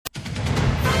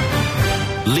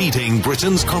leading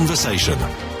Britain's conversation.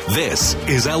 This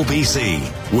is LBC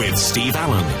with Steve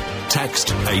Allen.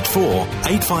 Text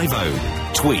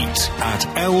 84850. Tweet at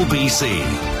LBC.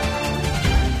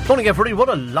 Morning, everybody. What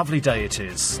a lovely day it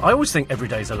is. I always think every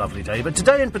day's a lovely day, but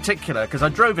today in particular, because I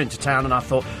drove into town and I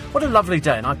thought, what a lovely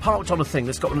day, and I parked on a thing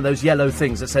that's got one of those yellow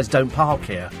things that says don't park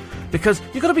here, because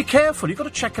you've got to be careful, you've got to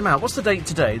check them out. What's the date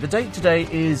today? The date today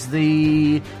is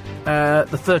the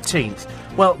 13th.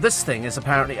 Well, this thing is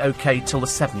apparently okay till the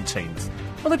 17th.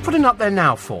 Well, they're putting it up there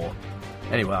now for?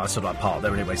 Anyway, I sort of parked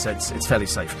there anyway, so it's fairly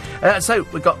safe. So,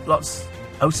 we've got lots...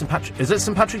 Oh, St. Patrick... Is it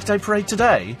St. Patrick's Day parade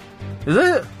today? Is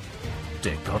it?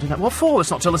 Dear God, what for?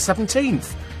 It's not till the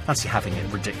 17th. Fancy having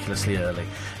it ridiculously early.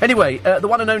 Anyway, the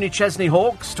one and only Chesney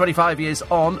Hawkes, 25 years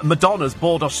on. Madonna's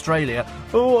bored Australia.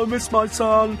 Oh, I miss my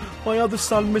son. My other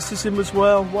son misses him as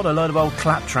well. What a load of old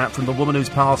claptrap from the woman who's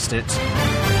passed it.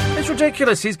 It's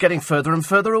ridiculous. He's getting further and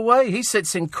further away. He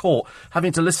sits in court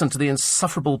having to listen to the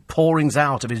insufferable pourings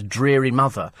out of his dreary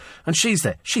mother. And she's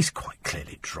there. She's quite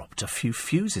clearly dropped a few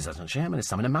fuses, hasn't she? I mean, there's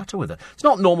something the matter with her. It's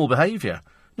not normal behaviour.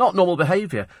 Not normal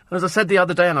behaviour. And as I said the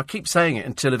other day, and I keep saying it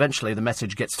until eventually the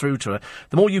message gets through to her,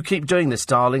 the more you keep doing this,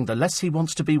 darling, the less he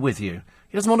wants to be with you.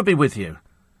 He doesn't want to be with you.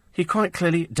 He quite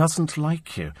clearly doesn't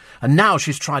like you. And now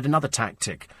she's tried another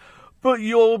tactic. But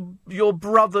your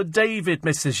brother David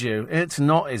misses you. It's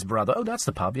not his brother. Oh, that's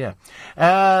the pub, yeah.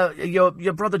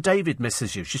 Your brother David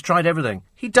misses you. She's tried everything.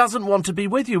 He doesn't want to be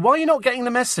with you. Why are you not getting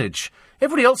the message?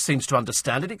 Everybody else seems to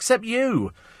understand it except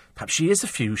you. Perhaps she is a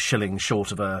few shillings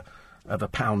short of a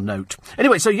pound note.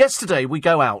 Anyway, so yesterday we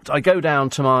go out. I go down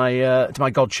to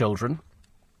my godchildren,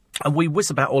 and we whiz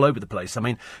about all over the place. I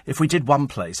mean, if we did one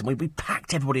place, and we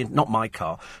packed everybody in, not my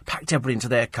car, packed everybody into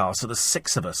their car, so there's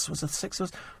 6 of us. Was there 6 of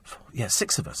us? Yeah,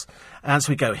 6 of us. And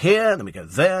so we go here, then we go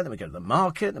there, then we go to the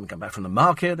market, then we come back from the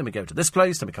market, then we go to this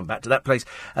place, then we come back to that place.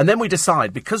 And then we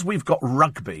decide, because we've got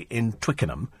rugby in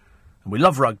Twickenham, and we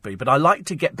love rugby, but I like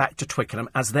to get back to Twickenham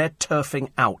as they're turfing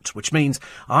out, which means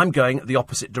I'm going the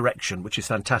opposite direction, which is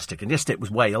fantastic. And yesterday it was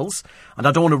Wales, and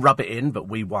I don't want to rub it in, but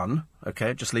we won.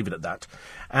 OK, just leave it at that.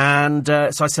 And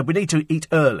so I said, we need to eat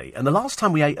early. And the last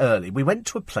time we ate early, we went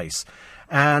to a place,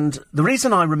 and the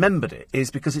reason I remembered it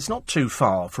is because it's not too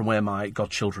far from where my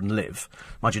godchildren live.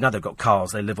 Mind you, now they've got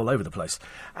cars, they live all over the place.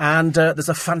 And there's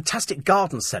a fantastic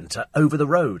garden centre over the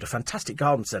road, a fantastic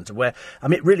garden centre where, I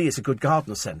mean, it really is a good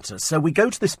garden centre. So we go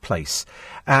to this place,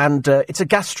 and it's a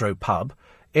gastro pub.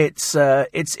 It's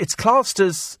classed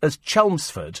as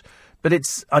Chelmsford, but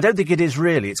I don't think it is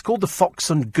really. It's called the Fox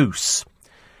and Goose.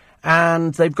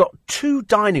 And they've got 2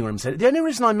 dining rooms. The only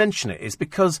reason I mention it is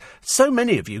because so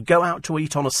many of you go out to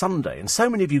eat on a Sunday, and so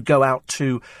many of you go out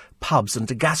to pubs and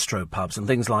to gastro pubs and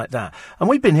things like that. And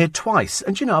we've been here twice,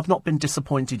 and, I've not been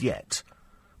disappointed yet.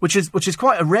 Which is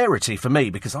quite a rarity for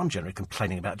me, because I'm generally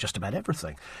complaining about just about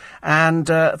everything. And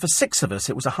for 6 of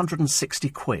us, it was 160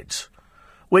 quid.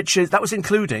 That was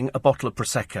including a bottle of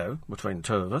Prosecco between the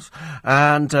 2 of us.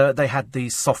 And they had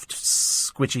these soft,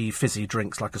 squidgy, fizzy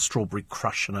drinks like a strawberry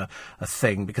crush and a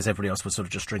thing, because everybody else was sort of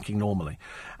just drinking normally.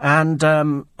 And what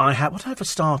did I have for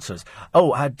starters?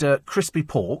 Oh, I had crispy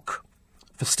pork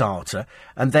for starter.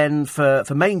 And then for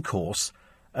main course,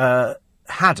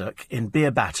 haddock in beer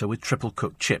batter with triple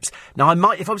cooked chips. Now,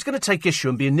 if I was going to take issue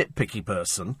and be a nitpicky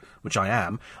person, which I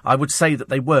am, I would say that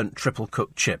they weren't triple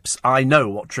cooked chips. I know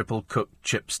what triple cooked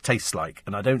chips taste like,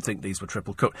 and I don't think these were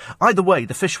triple cooked. Either way,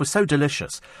 the fish was so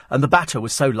delicious, and the batter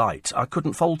was so light, I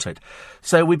couldn't fault it.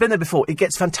 So we've been there before. It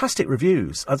gets fantastic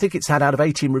reviews. I think it's had out of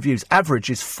 18 reviews. Average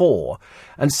is 4.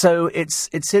 And so it's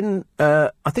in,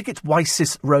 I think it's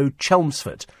Wysis Road,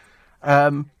 Chelmsford.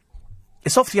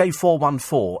 It's off the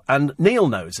A414, and Neil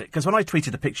knows it, because when I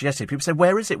tweeted the picture yesterday, people said,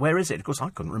 where is it, where is it? Of course,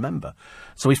 I couldn't remember.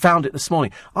 So we found it this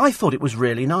morning. I thought it was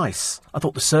really nice. I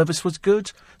thought the service was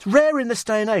good. It's rare in this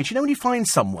day and age. When you find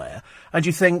somewhere, and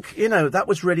you think, that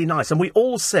was really nice. And we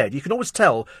all said, you can always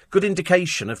tell, good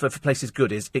indication if a place is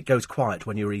good is it goes quiet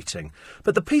when you're eating.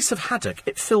 But the piece of haddock,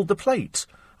 it filled the plate.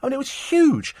 I mean, it was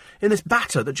huge in this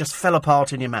batter that just fell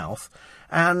apart in your mouth.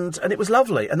 And it was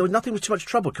lovely, and nothing was too much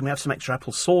trouble. Can we have some extra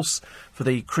apple sauce for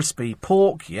the crispy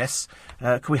pork? Yes.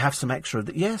 Can we have some extra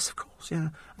of yes, of course, yeah.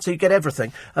 So you get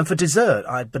everything. And for dessert,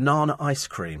 I had banana ice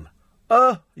cream.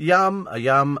 Oh, yum, a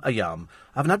yum, a yum.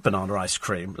 I haven't had banana ice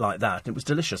cream like that, and it was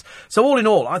delicious. So all in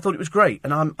all, I thought it was great.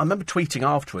 And I remember tweeting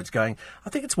afterwards going, I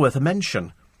think it's worth a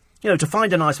mention. To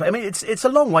find a nice way. I mean, it's a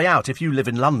long way out if you live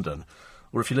in London.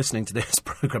 or if you're listening to this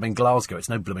programme in Glasgow, it's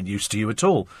no blooming use to you at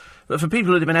all. But for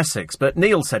people who live in Essex, but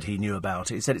Neil said he knew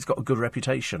about it. He said it's got a good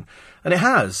reputation. And it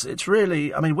has. It's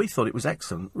really, I mean, we thought it was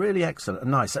excellent, really excellent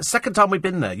and nice. The second time we've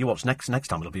been there, you watch next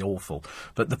time it'll be awful.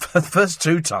 But the first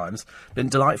 2 times, been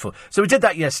delightful. So we did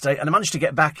that yesterday, and I managed to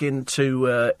get back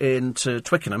into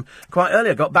Twickenham quite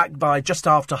early. I got back by just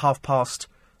after 6:30.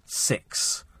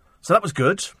 So that was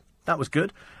good. That was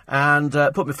good. And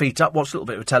put my feet up, watched a little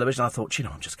bit of television. I thought,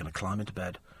 I'm just going to climb into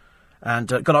bed. And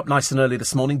got up nice and early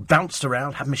this morning, bounced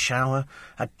around, had my shower,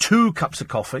 had 2 cups of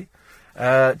coffee,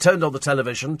 turned on the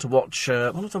television to watch...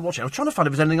 what was I watching? I was trying to find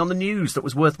if there was anything on the news that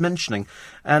was worth mentioning.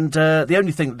 And the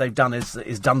only thing that they've done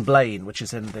is Dunblane, which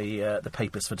is in the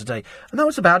papers for today. And that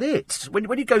was about it.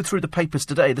 When you go through the papers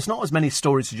today, there's not as many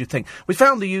stories as you think. We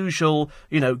found the usual,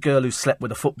 girl who slept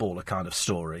with a footballer kind of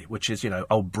story, which is,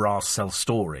 old brass cell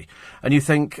story. And you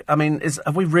think, I mean,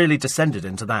 have we really descended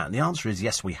into that? And the answer is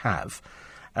yes, we have.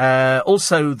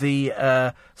 Also,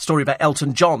 the story about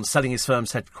Elton John selling his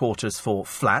firm's headquarters for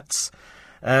flats.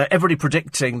 Everybody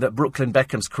predicting that Brooklyn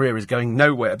Beckham's career is going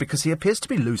nowhere because he appears to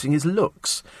be losing his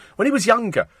looks. When he was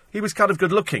younger, he was kind of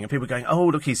good looking, and people were going, "Oh,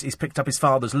 look, he's picked up his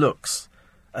father's looks."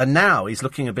 And now he's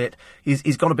looking a bit.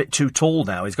 He's gone a bit too tall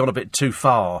now. He's gone a bit too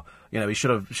far. He should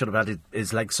have had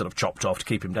his legs sort of chopped off to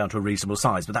keep him down to a reasonable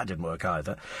size, but that didn't work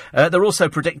either. They're also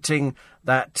predicting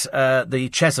that the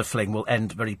Cheshire fling will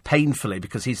end very painfully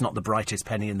because he's not the brightest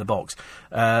penny in the box.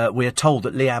 We are told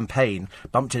that Liam Payne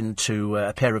bumped into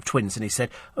a pair of twins, and he said,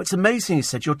 "Oh, it's amazing," he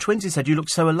said, "your twins," he said, "you look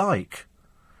so alike."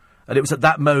 And it was at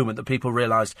that moment that people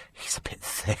realised he's a bit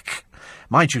thick.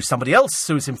 Mind you, somebody else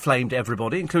who's inflamed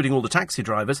everybody, including all the taxi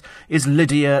drivers, is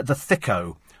Lydia the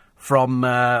Thicko from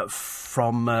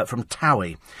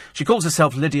Towie. She calls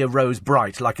herself Lydia Rose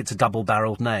Bright, like it's a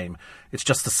double-barrelled name. It's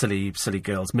just the silly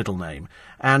girl's middle name.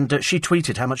 And she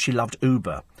tweeted how much she loved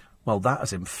Uber. Well, that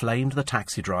has inflamed the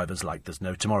taxi drivers like there's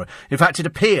no tomorrow. In fact, it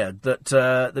appeared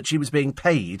that she was being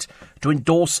paid to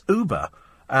endorse Uber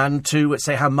and to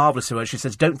say how marvellous it was. She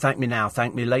says, "Don't thank me now,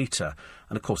 thank me later."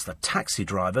 And, of course, the taxi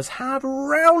drivers have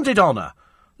rounded on her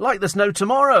like there's no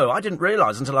tomorrow. I didn't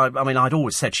realise until I'd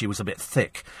always said she was a bit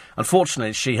thick.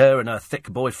 Unfortunately, her and her thick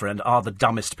boyfriend are the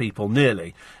dumbest people,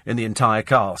 nearly, in the entire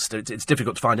cast. It's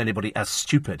difficult to find anybody as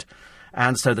stupid.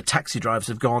 And so the taxi drivers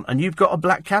have gone, and you've got a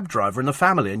black cab driver in the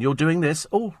family, and you're doing this.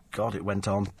 Oh, God, it went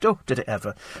on. Oh, did it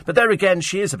ever. But there again,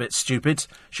 she is a bit stupid.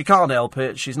 She can't help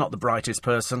it. She's not the brightest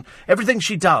person. Everything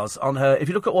she does on her, if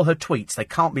you look at all her tweets, they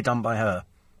can't be done by her.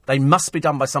 They must be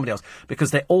done by somebody else,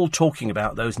 because they're all talking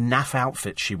about those naff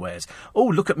outfits she wears. Oh,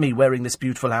 look at me wearing this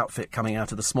beautiful outfit coming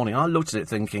out of this morning. I looked at it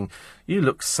thinking, you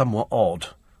look somewhat odd.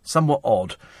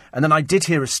 And then I did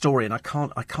hear a story, and I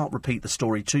can't repeat the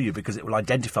story to you because it will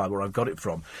identify where I've got it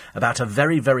from, about a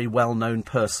very, very well-known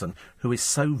person who is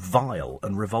so vile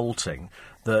and revolting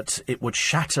that it would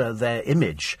shatter their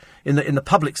image. In the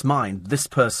public's mind, this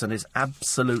person is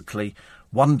absolutely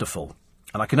wonderful.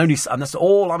 And and that's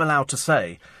all I'm allowed to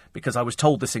say, because I was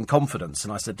told this in confidence,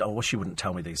 and I said, "Oh, well, she wouldn't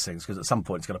tell me these things, because at some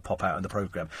point it's going to pop out in the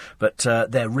programme." But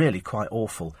they're really quite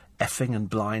awful, effing and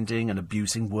blinding and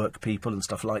abusing work people and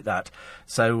stuff like that.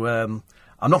 So I'm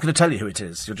not going to tell you who it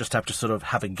is. You'll just have to sort of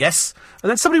have a guess. And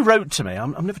then somebody wrote to me,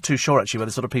 I'm never too sure actually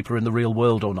whether sort of people are in the real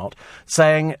world or not,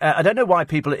 saying, "I don't know why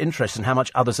people are interested in how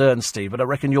much others earn, Steve, but I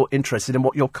reckon you're interested in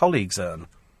what your colleagues earn."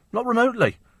 Not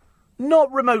remotely.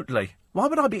 Not remotely. Why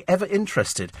would I be ever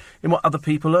interested in what other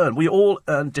people earn? We all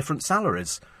earn different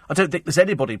salaries. I don't think there's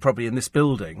anybody probably in this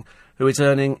building who is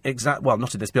earning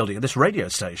not in this building, in this radio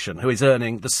station, who is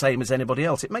earning the same as anybody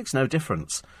else. It makes no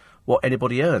difference what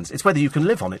anybody earns. It's whether you can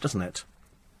live on it, doesn't it?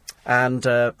 And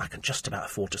I can just about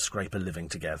afford to scrape a living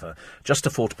together, just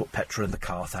afford to put petrol in the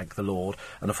car, thank the Lord,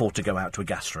 and afford to go out to a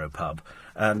gastropub.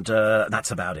 And that's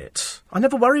about it. I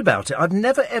never worry about it. I've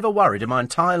never, ever worried in my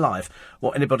entire life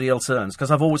what anybody else earns,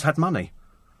 because I've always had money.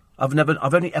 I've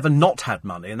only ever not had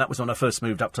money, and that was when I first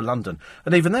moved up to London.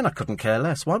 And even then I couldn't care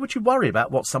less. Why would you worry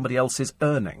about what somebody else is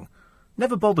earning?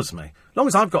 Never bothers me. As long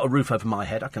as I've got a roof over my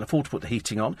head, I can afford to put the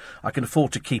heating on, I can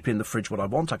afford to keep in the fridge what I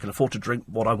want, I can afford to drink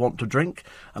what I want to drink,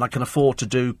 and I can afford to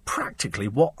do practically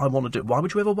what I want to do. Why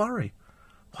would you ever worry?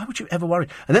 Why would you ever worry?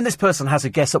 And then this person has a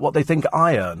guess at what they think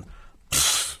I earn.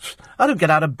 Pfft, I don't get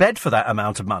out of bed for that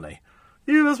amount of money.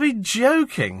 You must be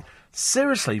joking.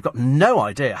 Seriously, you've got no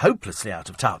idea. Hopelessly out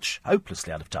of touch.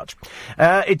 Hopelessly out of touch.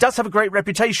 It does have a great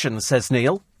reputation, says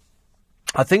Neil.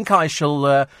 I think I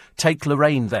shall take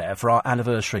Lorraine there for our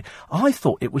anniversary. I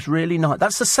thought it was really nice.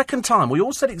 That's the second time. We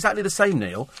all said exactly the same,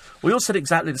 Neil. We all said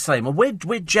exactly the same. And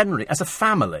we're generally, as a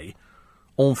family,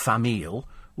 en famille,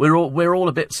 We're all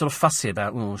a bit sort of fussy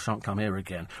about, shan't come here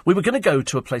again. We were going to go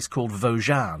to a place called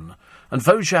Vosjan. And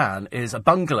Vosjan is a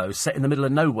bungalow set in the middle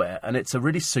of nowhere, and it's a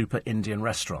really super Indian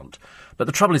restaurant. But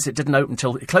the trouble is it didn't open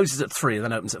till... It closes at 3 and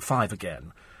then opens at 5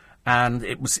 again. And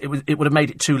it would have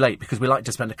made it too late because we like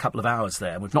to spend a couple of hours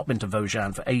there. We've not been to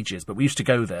Vosjan for ages, but we used to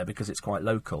go there because it's quite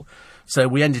local. So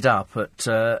we ended up at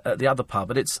the other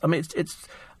pub, and it's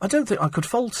I don't think I could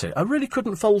fault it. I really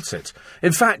couldn't fault it.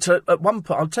 In fact, at one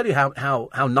point, I'll tell you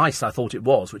how nice I thought it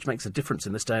was, which makes a difference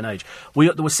in this day and age.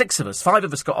 There were 6 of us. 5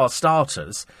 of us got our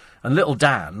starters, and little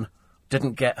Dan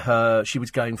didn't get her... She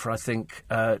was going for, I think,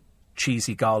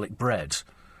 cheesy garlic bread,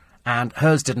 and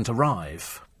hers didn't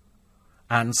arrive.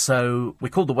 And so we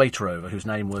called the waiter over, whose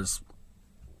name was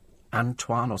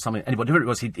Antoine or something. Anyway, whoever it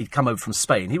was, he'd come over from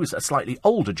Spain. He was a slightly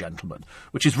older gentleman,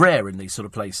 which is rare in these sort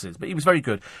of places, but he was very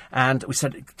good. And we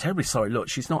said, terribly sorry, look,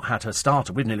 she's not had her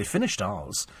starter. We've nearly finished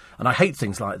ours. And I hate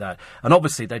things like that. And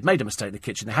obviously, they'd made a mistake in the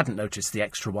kitchen. They hadn't noticed the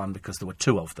extra one because there were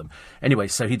 2 of them. Anyway,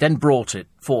 so he then brought it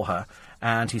for her,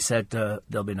 and he said,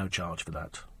 there'll be no charge for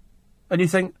that. And you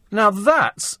think, now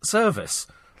that's service.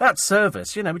 That's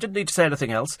service, we didn't need to say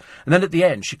anything else. And then at the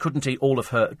end, she couldn't eat all of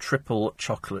her triple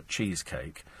chocolate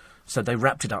cheesecake. So they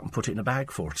wrapped it up and put it in a bag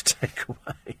for her to take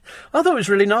away. I thought it was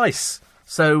really nice.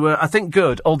 So I think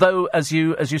good. Although, as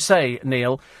you say,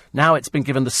 Neil, now it's been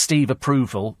given the Steve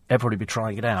approval, everybody be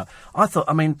trying it out. I thought,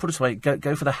 put it away,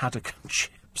 go for the haddock and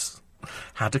chips.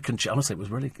 Haddock and chips. Honestly,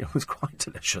 it was quite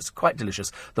delicious, quite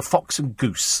delicious. The Fox and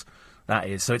Goose, that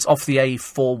is. So it's off the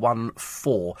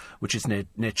A414, which is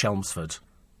near Chelmsford.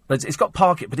 It's got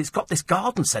parking, but it's got this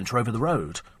garden centre over the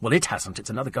road. Well, it hasn't. It's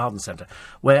another garden centre,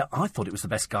 where I thought it was the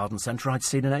best garden centre I'd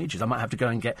seen in ages. I might have to go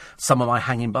and get some of my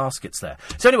hanging baskets there.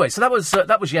 So anyway, so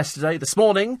that was yesterday. This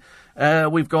morning,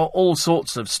 we've got all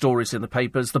sorts of stories in the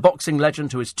papers. The boxing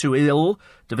legend who is too ill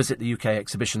to visit the UK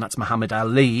exhibition, that's Muhammad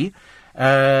Ali.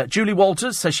 Julie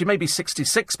Walters says she may be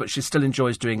 66, but she still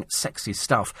enjoys doing sexy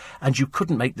stuff. And you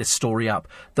couldn't make this story up.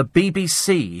 The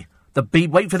BBC,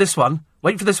 wait for this one.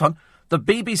 The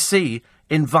BBC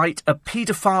invite a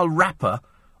paedophile rapper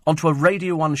onto a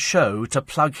Radio 1 show to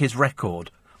plug his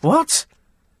record. What?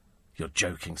 You're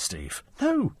joking, Steve.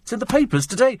 No, it's in the papers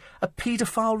today. A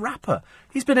paedophile rapper.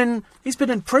 He's been in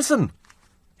prison.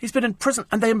 He's been in prison,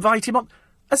 and they invite him on.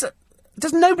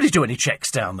 Does nobody do any checks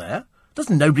down there? Does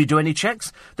nobody do any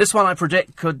checks? This one, I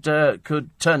predict, could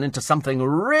turn into something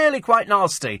really quite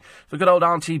nasty for good old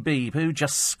Auntie Beeb, who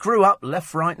just screw up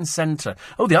left, right and centre.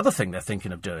 Oh, the other thing they're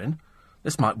thinking of doing...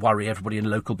 This might worry everybody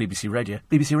in local BBC Radio.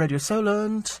 BBC Radio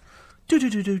Solent.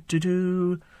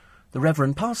 Do-do-do-do-do-do. The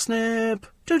Reverend Parsnip.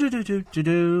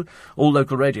 Do-do-do-do-do-do. All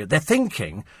local radio. They're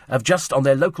thinking of just on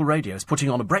their local radios putting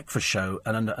on a breakfast show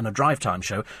and a drive time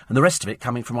show, and the rest of it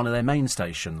coming from one of their main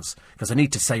stations, because they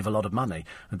need to save a lot of money.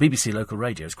 The BBC local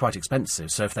radio is quite expensive,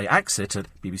 so if they axe it at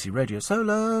BBC Radio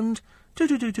Solent...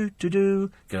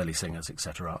 do-do-do-do-do-do, girly singers,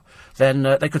 etc., then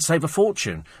they could save a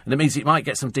fortune. And it means you might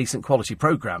get some decent quality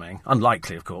programming,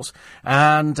 unlikely, of course,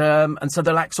 and so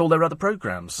they'll axe all their other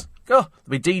programmes. Oh, there'll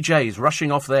be DJs rushing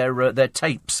off their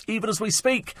tapes, even as we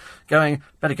speak, going,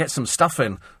 better get some stuff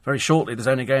in. Very shortly, there's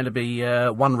only going to be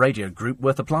one radio group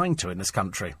worth applying to in this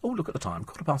country. Oh, look at the time,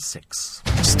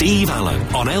 6:15. Steve Allen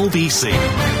on LBC.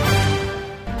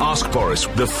 Ask Boris,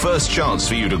 the first chance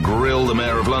for you to grill the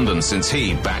Mayor of London since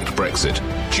he backed Brexit.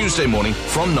 Tuesday morning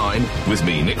from 9 with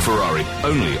me, Nick Ferrari,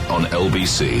 only on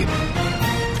LBC.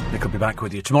 Nick will be back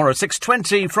with you tomorrow,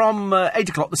 6:20 from 8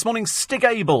 o'clock. This morning, Stig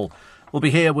Abel will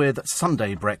be here with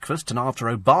Sunday Breakfast, and after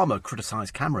Obama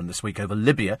criticised Cameron this week over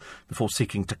Libya before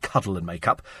seeking to cuddle and make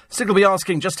up, Stig will be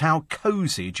asking just how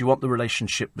cosy do you want the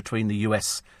relationship between the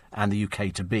US and the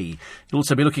UK to be. He'll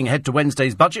also be looking ahead to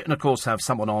Wednesday's budget and, of course, have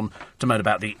someone on to moan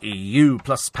about the EU,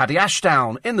 plus Paddy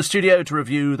Ashdown in the studio to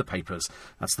review the papers.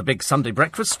 That's the big Sunday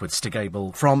Breakfast with Stig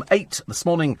Abel from 8 this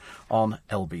morning on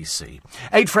LBC.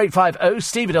 84850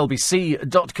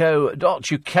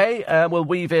 steve@lbc.co.uk. We'll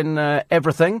weave in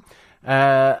everything.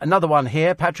 Another one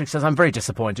here. Patrick says, I'm very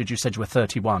disappointed. You said you were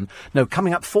 31. No,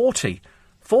 coming up 40.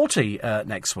 40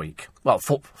 next week. Well,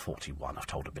 41. I've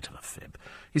told a bit of a fib.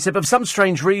 He said, but for some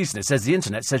strange reason, it says the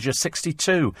internet says you're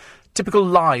 62. Typical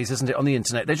lies, isn't it, on the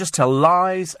internet? They just tell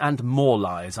lies and more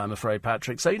lies, I'm afraid,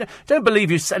 Patrick. So, don't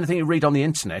believe anything you read on the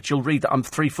internet. You'll read that I'm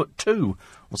 3'2"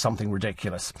 or something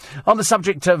ridiculous. On the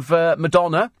subject of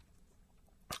Madonna,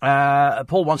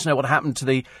 Paul wants to know what happened to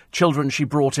the children she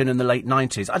brought in the late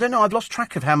 90s. I don't know, I've lost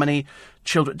track of how many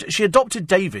children... She adopted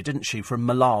David, didn't she, from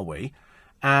Malawi,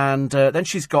 and then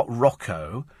she's got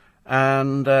Rocco,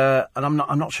 and I'm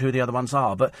not sure who the other ones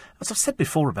are, but as I've said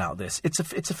before about this, it's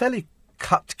a fairly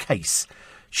cut case.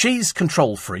 She's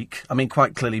control freak. I mean,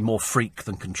 quite clearly more freak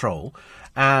than control.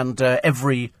 And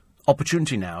every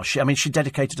opportunity now, she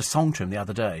dedicated a song to him the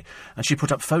other day, and she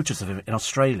put up photos of him in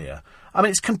Australia. I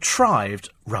mean, it's contrived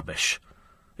rubbish.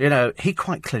 You know, he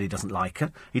quite clearly doesn't like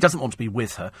her. He doesn't want to be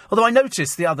with her. Although I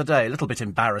noticed the other day, a little bit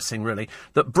embarrassing really,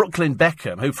 that Brooklyn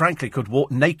Beckham, who frankly could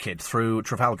walk naked through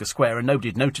Trafalgar Square and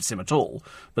nobody'd notice him at all,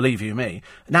 believe you me,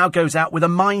 now goes out with a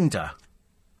minder.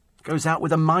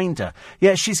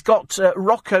 Yeah, she's got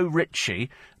Rocco Ritchie,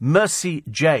 Mercy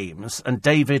James and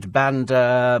David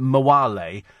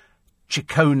Bandamawale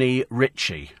Ciccone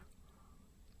Ritchie.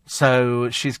 So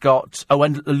she's got... Oh,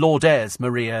 and Lord Ayres,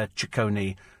 Maria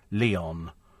Ciccone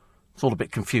Leon. It's all a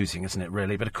bit confusing, isn't it,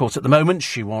 really? But, of course, at the moment,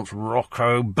 she wants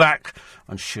Rocco back,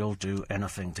 and she'll do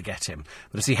anything to get him.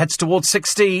 But as he heads towards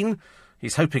 16,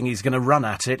 he's hoping he's going to run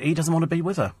at it. He doesn't want to be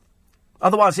with her.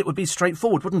 Otherwise, it would be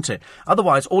straightforward, wouldn't it?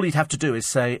 Otherwise, all he'd have to do is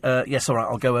say, yes, all right,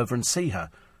 I'll go over and see her.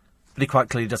 But he quite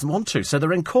clearly doesn't want to, so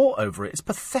they're in court over it. It's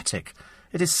pathetic.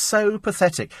 It is so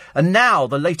pathetic. And now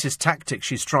the latest tactic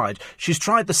she's tried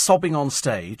the sobbing on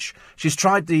stage. She's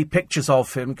tried the pictures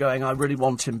of him going, I really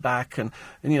want him back, and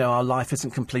you know, our life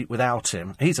isn't complete without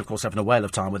him. He's, of course, having a whale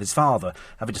of time with his father,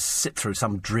 having to sit through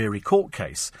some dreary court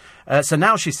case. So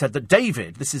now she said that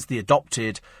David, this is the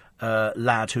adopted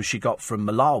lad who she got from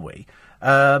Malawi,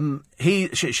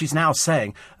 she's now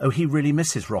saying, oh, he really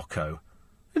misses Rocco.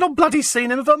 You've not bloody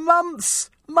seen him for months.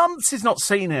 Months he's not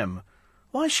seen him.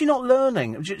 Why is she not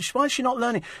learning? Why is she not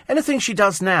learning? Anything she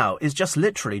does now is just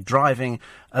literally driving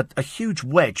a huge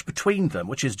wedge between them,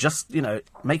 which is just, you know,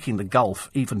 making the gulf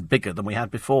even bigger than we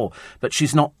had before. But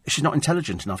she's not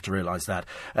intelligent enough to realise that.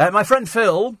 My friend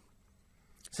Phil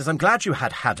says, I'm glad you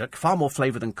had haddock, far more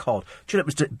flavour than cod. Do you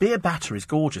know, beer batter is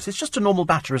gorgeous. It's just a normal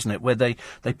batter, isn't it, where they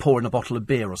pour in a bottle of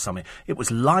beer or something. It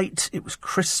was light, it was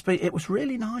crispy, it was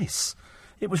really nice.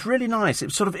 It was really nice.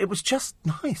 It was just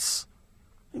nice.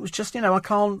 It was just, you know, I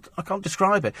can't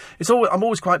describe it. I'm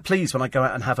always quite pleased when I go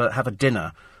out and have a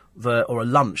dinner or a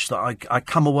lunch that I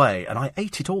come away and I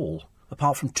ate it all,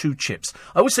 apart from 2 chips.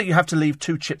 I always think you have to leave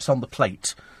 2 chips on the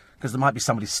plate, because there might be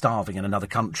somebody starving in another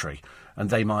country and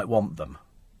they might want them.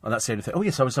 And that's the only thing. Oh,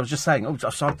 yes, I was just saying. Oh, I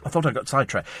thought I got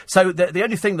sidetracked. So the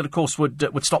only thing that, of course,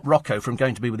 would stop Rocco from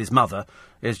going to be with his mother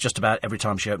is just about every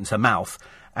time she opens her mouth.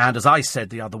 And as I said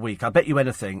the other week, I bet you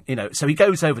anything, you know, so he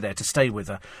goes over there to stay with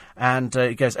her. And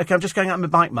he goes, OK, I'm just going out on my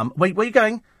bike, Mum. Where are you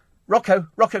going? Rocco,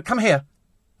 come here.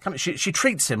 Come. She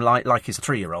treats him like he's a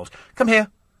 3-year-old. Come here.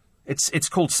 It's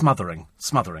called smothering.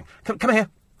 Come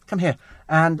here.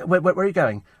 And where are you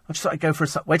going? I just thought I'd go for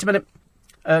a... Wait a minute.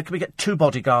 Can we get 2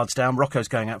 bodyguards down? Rocco's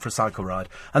going out for a cycle ride.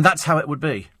 And that's how it would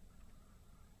be.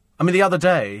 I mean, the other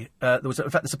day, there's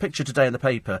a picture today in the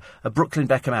paper of Brooklyn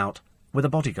Beckham out with a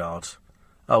bodyguard.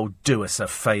 Oh, do us a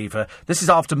favour. This is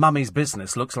after Mummy's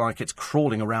business looks like it's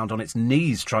crawling around on its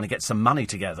knees trying to get some money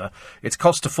together. It's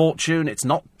cost a fortune. It's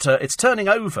not... it's turning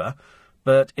over,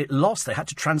 but it lost. They had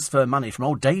to transfer money from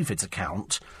old David's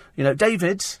account. You know,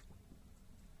 David?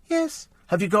 Yes?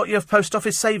 Have you got your post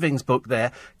office savings book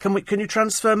there? Can you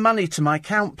transfer money to my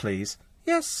account, please?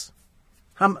 Yes.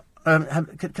 Can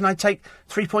I take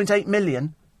 3.8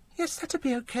 million? Yes, that'd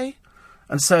be okay.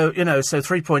 And so, you know, so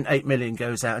 3.8 million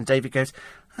goes out, and David goes,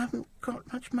 I haven't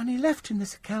got much money left in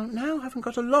this account now. I haven't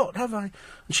got a lot, have I?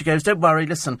 And she goes, don't worry,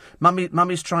 listen,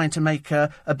 Mummy's trying to make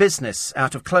a business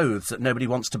out of clothes that nobody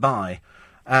wants to buy.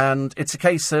 And it's a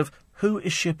case of, who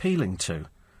is she appealing to?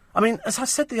 I mean, as I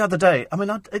said the other day,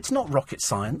 it's not rocket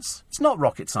science. It's not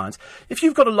rocket science. If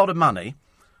you've got a lot of money,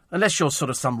 unless you're sort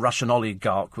of some Russian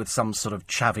oligarch with some sort of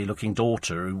chavvy-looking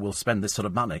daughter who will spend this sort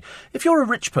of money. If you're a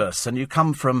rich person, you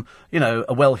come from, you know,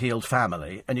 a well-heeled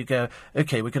family, and you go,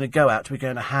 OK, we're going to go out, we're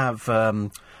going to have, I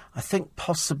think,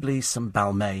 possibly some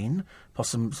Balmain,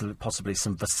 possibly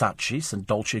some Versace, some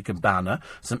Dolce & Gabbana,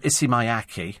 some Issey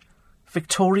Miyake.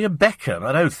 Victoria Beckham?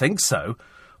 I don't think so.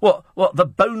 What, the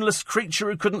boneless creature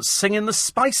who couldn't sing in the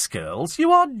Spice Girls?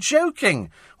 You are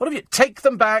joking. What have you... Take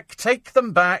them back.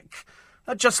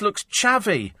 That just looks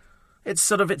chavvy. It's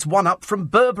one up from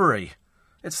Burberry.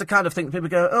 It's the kind of thing that people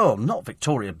go, oh, not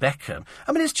Victoria Beckham.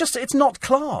 I mean, it's not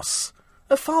class.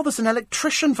 Her father's an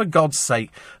electrician, for God's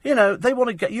sake. You know, you want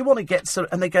to get,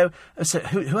 and they go, so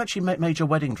who actually made your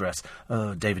wedding dress?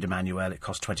 Oh, David Emmanuel, it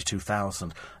cost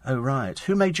 $22,000. Oh, right.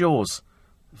 Who made yours?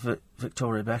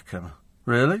 Victoria Beckham.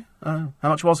 Really? Oh, how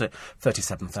much was it?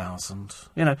 $37,000.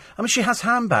 You know, I mean, she has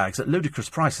handbags at ludicrous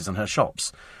prices in her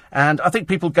shops. And I think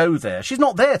people go there. She's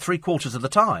not there 3/4 of the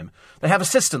time. They have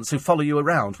assistants who follow you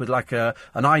around with, like, an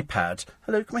iPad.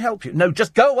 Hello, can we help you? No,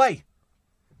 just go away!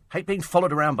 Hate being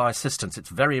followed around by assistants. It's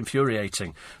very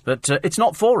infuriating. But it's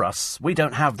not for us. We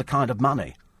don't have the kind of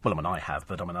money. Well, I mean, I have,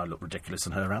 but I mean, I look ridiculous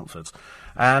in her outfits.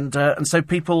 And so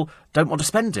people don't want to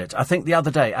spend it. I think the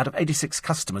other day, out of 86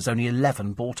 customers, only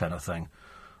 11 bought anything.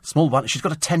 Small one. She's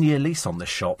got a 10-year lease on this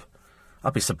shop.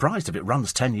 I'd be surprised if it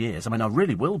runs 10 years. I mean, I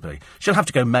really will be. She'll have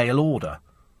to go mail order.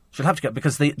 She'll have to go,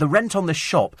 because the rent on this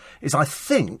shop is, I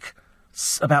think,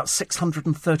 about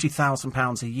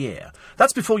 £630,000 a year.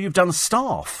 That's before you've done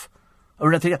staff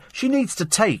or anything. She needs to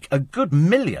take a good £1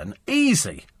 million,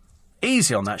 easy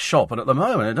on that shop. And at the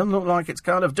moment, it doesn't look like it's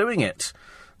kind of doing it.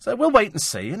 So we'll wait and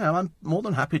see. You know, I'm more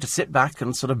than happy to sit back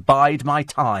and sort of bide my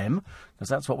time, because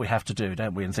that's what we have to do,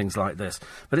 don't we, in things like this.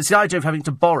 But it's the idea of having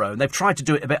to borrow, and they've tried to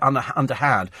do it a bit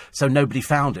underhand, so nobody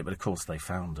found it, but of course they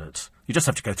found it. You just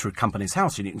have to go through a company's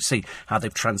house, and you can see how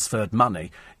they've transferred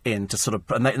money in to sort of...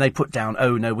 And they put down,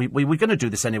 oh, no, we're going to do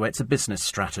this anyway, it's a business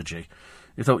strategy.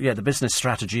 You thought, yeah, the business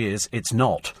strategy is, it's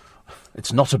not.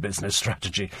 It's not a business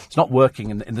strategy. It's not working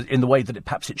in the way that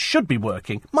perhaps it should be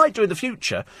working. Might do in the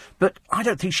future, but I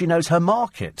don't think she knows her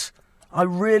market. I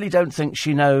really don't think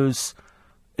she knows,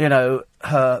 you know,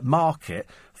 her market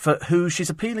for who she's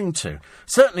appealing to.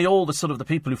 Certainly all the sort of the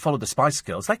people who follow the Spice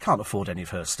Girls, they can't afford any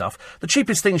of her stuff. The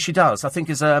cheapest thing she does, I think,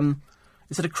 is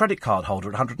it a credit card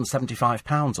holder at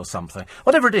 £175 or something?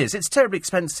 Whatever it is, it's terribly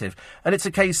expensive. And it's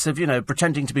a case of, you know,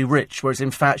 pretending to be rich, whereas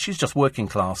in fact she's just working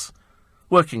class.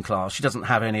 Working class. She doesn't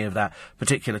have any of that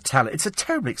particular talent. It's a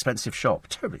terribly expensive shop.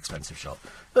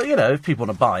 But, you know, if people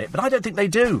want to buy it. But I don't think they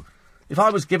do. If I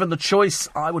was given the choice,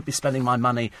 I would be spending my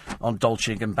money on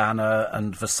Dolce & Gabbana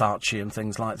and Versace and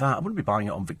things like that. I wouldn't be buying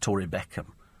it on Victoria Beckham.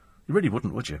 You really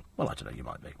wouldn't, would you? Well, I don't know, you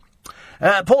might be.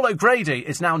 Paul O'Grady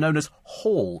is now known as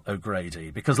Hall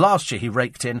O'Grady, because last year he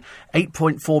raked in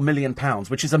 £8.4 million,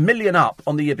 which is £1 million up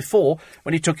on the year before,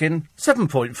 when he took in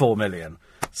 £7.4 million.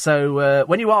 So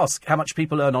when you ask how much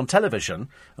people earn on television,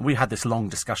 and we had this long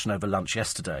discussion over lunch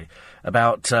yesterday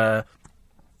about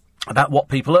what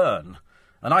people earn,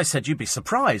 and I said you'd be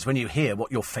surprised when you hear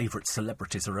what your favourite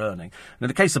celebrities are earning. And in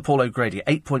the case of Paul O'Grady,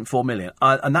 £8.4 million.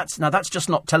 And that's just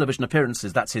not television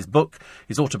appearances. That's his book,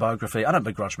 his autobiography. I don't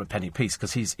begrudge him a penny piece,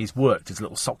 because he's worked his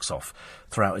little socks off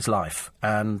throughout his life,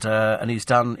 and he's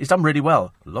done really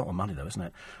well. A lot of money though, isn't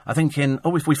it? I think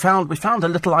we found a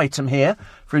little item here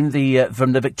from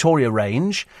the Victoria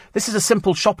range. This is a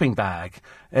simple shopping bag.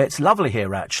 It's lovely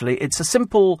here, actually. It's a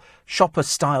simple shopper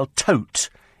style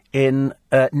tote in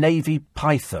navy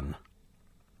python.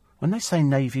 When they say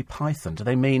navy python, do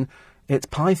they mean it's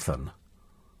python?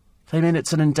 Do they mean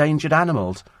it's an endangered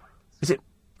animal? Is it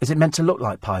meant to look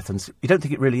like pythons? You don't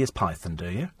think it really is python, do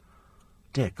you?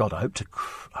 Dear God, I hope to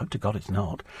God it's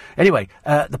not. Anyway,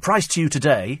 the price to you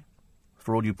today,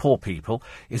 for all you poor people,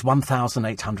 is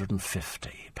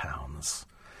 £1,850.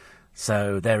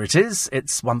 So there it is.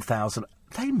 It's 1,000.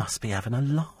 They must be having a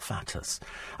laugh at us.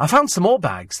 I found some more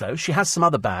bags, though. She has some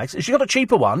other bags. She got a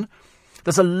cheaper one.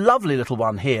 There's a lovely little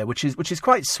one here, which is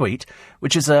quite sweet,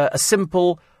 which is a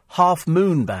simple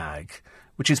half-moon bag,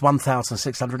 which is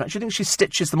 1,600. Do you think she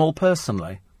stitches them all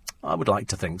personally? I would like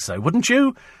to think so, wouldn't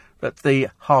you? But the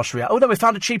harsh reality... Oh, no, we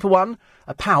found a cheaper one,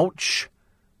 a pouch,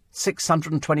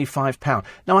 £625.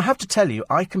 Now, I have to tell you,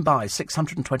 I can buy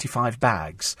 625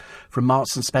 bags from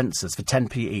Marks and Spencer's for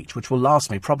 10p each, which will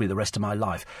last me probably the rest of my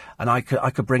life. And I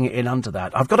could bring it in under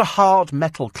that. I've got a hard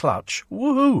metal clutch.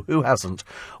 Woohoo! Who hasn't?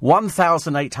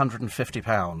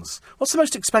 £1,850. What's the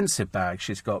most expensive bag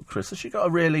she's got, Chris? Has she got a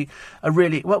really...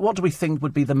 What do we think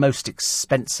would be the most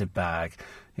expensive bag?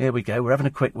 Here we go. We're having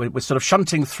a quick... We're sort of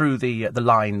shunting through the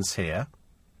lines here.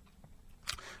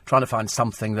 Trying to find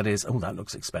something that is... Oh, that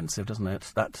looks expensive, doesn't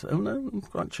it? Oh, no,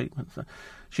 quite cheap.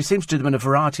 She seems to do them in a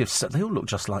variety of... They all look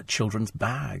just like children's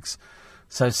bags.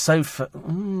 So sofa...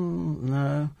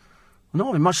 no. Not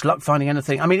having much luck finding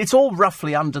anything. I mean, it's all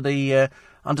roughly under the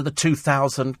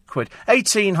 2,000 quid.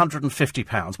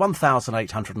 £1,850.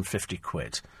 1,850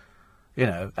 quid. You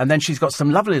know, and then she's got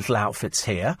some lovely little outfits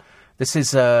here. This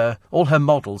is... all her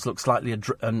models look slightly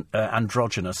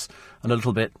androgynous and a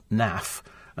little bit naff.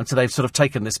 And so they've sort of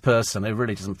taken this person who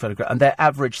really doesn't photograph, and they're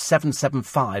average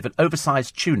 775, an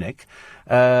oversized tunic.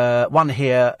 One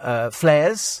here,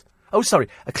 flares. Oh, sorry,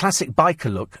 a classic biker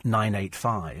look,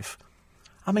 985.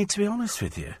 I mean, to be honest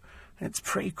with you, it's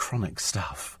pretty chronic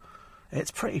stuff.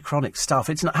 It's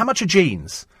not. How much are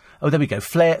jeans? Oh, there we go.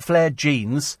 Flared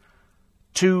jeans,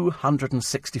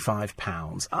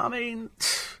 £265. I mean,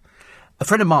 a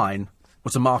friend of mine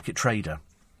was a market trader.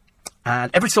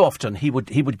 And every so often he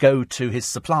would go to his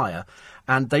supplier,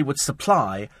 and they would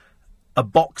supply a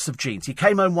box of jeans. He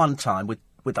came home one time with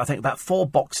I think about 4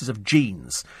 boxes of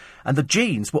jeans, and the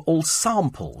jeans were all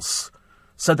samples.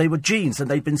 So they were jeans and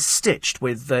they'd been stitched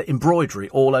with embroidery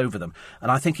all over them.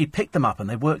 And I think he picked them up and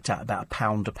they worked out about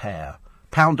 £1 a pair.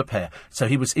 £1 a pair. So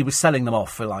he was selling them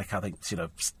off for like, I think,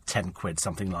 10 quid,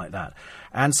 something like that.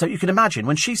 And so you can imagine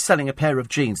when she's selling a pair of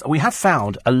jeans, we have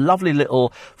found a lovely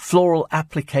little floral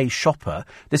applique shopper.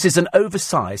 This is an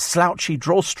oversized, slouchy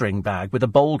drawstring bag with a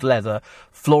bold leather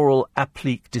floral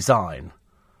applique design.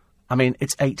 I mean,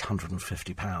 it's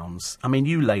 £850. I mean,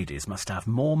 you ladies must have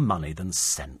more money than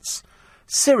sense.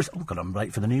 Seriously. Oh, God, I'm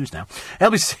late for the news now.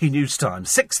 LBC News Time,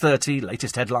 6:30,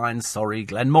 latest headlines. Sorry,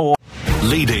 Glenn Moore.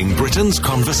 Leading Britain's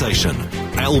conversation.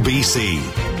 LBC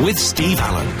with Steve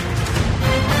Allen.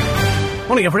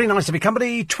 Morning, everybody. Nice to be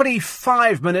company.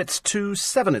 25 minutes to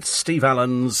 7. It's Steve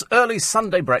Allen's early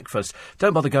Sunday breakfast.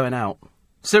 Don't bother going out.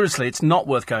 Seriously, it's not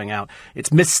worth going out.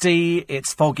 It's misty,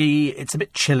 it's foggy, it's a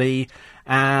bit chilly,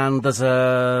 and there's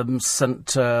a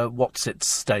St.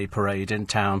 What's-Its Day parade in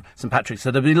town, St. Patrick's.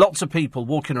 So there'll be lots of people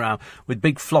walking around with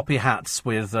big floppy hats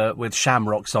with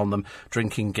shamrocks on them,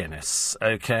 drinking Guinness,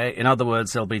 OK? In other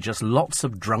words, there'll be just lots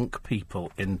of drunk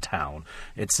people in town.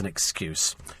 It's an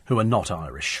excuse, who are not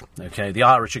Irish, OK? The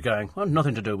Irish are going, well,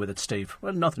 nothing to do with it, Steve.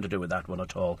 Well, nothing to do with that one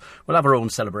at all. We'll have our own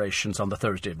celebrations on the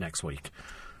Thursday of next week.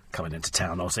 Coming into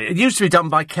town, obviously. It used to be done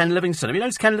by Ken Livingstone. Have you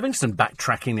noticed Ken Livingstone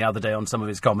backtracking the other day on some of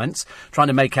his comments, trying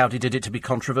to make out he did it to be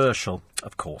controversial?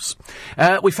 Of course.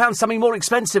 We found something more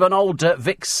expensive on old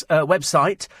Vic's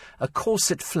website, a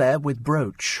corset flare with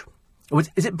brooch.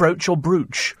 Is it brooch or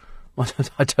brooch?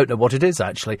 I don't know what it is,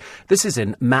 actually. This is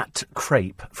in matte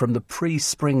crepe from the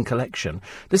pre-spring collection.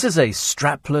 This is a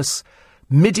strapless,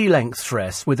 midi-length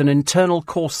dress with an internal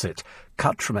corset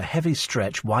cut from a heavy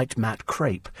stretch white matte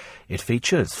crepe. It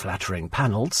features flattering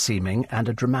panelled seaming and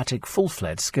a dramatic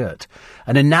full-flared skirt.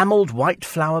 An enamelled white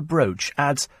flower brooch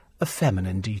adds a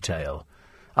feminine detail.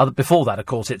 Before that, of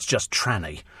course, it's just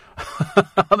tranny.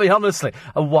 I mean, honestly,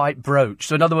 a white brooch.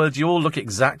 So in other words, you all look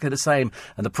exactly the same.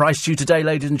 And the price due today,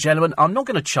 ladies and gentlemen, I'm not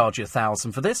going to charge you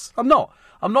 £1,000 for this. I'm not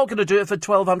going to do it for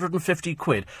 1,250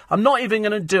 quid. I'm not even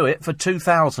going to do it for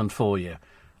 2,000 for you.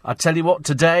 I tell you what,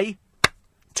 today,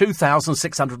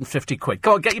 2,650 quid.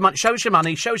 Go on, get your money. Show us your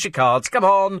money. Show us your cards. Come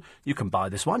on. You can buy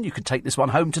this one. You can take this one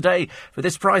home today for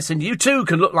this price. And you too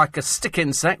can look like a stick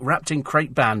insect wrapped in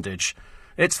crepe bandage.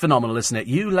 It's phenomenal, isn't it?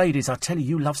 You ladies, I tell you,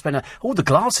 you love spending... Oh, the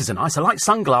glasses are nice. I like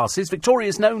sunglasses.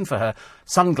 Victoria's known for her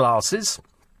sunglasses.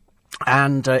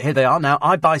 And here they are. Now,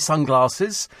 I buy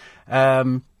sunglasses.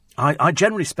 I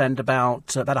generally spend about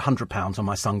 £100 on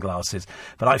my sunglasses,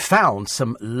 but I found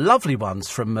some lovely ones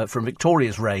from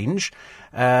Victoria's range.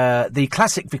 The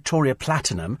classic Victoria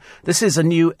Platinum. This is a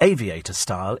new aviator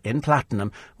style in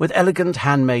platinum with elegant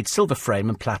handmade silver frame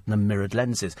and platinum mirrored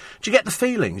lenses. Do you get the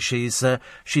feeling she's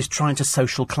trying to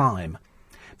social climb?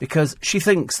 Because she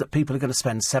thinks that people are going to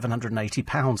spend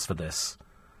 £780 for this.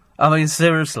 I mean,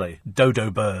 seriously,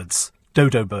 dodo birds.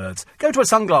 Dodo birds. Go to a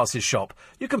sunglasses shop.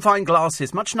 You can find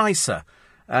glasses much nicer.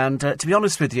 And to be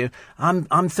honest with you,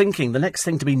 I'm thinking the next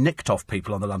thing to be nicked off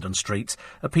people on the London streets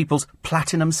are people's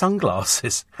platinum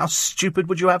sunglasses. How stupid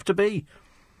would you have to be?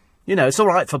 You know, it's all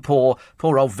right for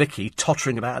poor old Vicky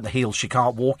tottering about at the heels she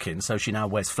can't walk in, so she now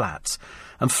wears flats,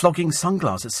 and flogging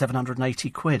sunglasses at 780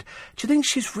 quid. Do you think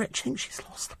she's rich? Do you think she's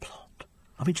lost the plot?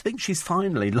 I mean, do you think she's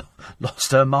finally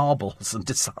lost her marbles and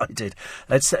decided?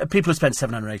 People have spent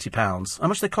 £780. How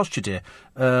much do they cost you, dear?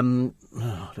 I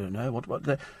don't know.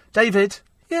 What? David?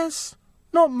 Yes.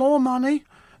 Not more money.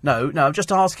 No, I'm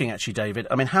just asking, actually, David.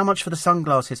 I mean, how much for the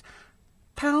sunglasses?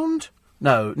 £1?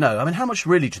 No. I mean, how much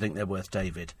really do you think they're worth,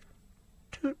 David?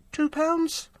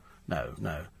 £2?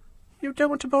 No. You don't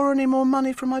want to borrow any more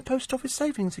money from my post office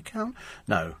savings account?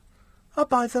 No. I'll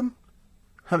buy them.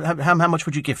 How much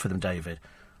would you give for them, David?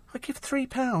 I'd give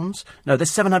 £3. No,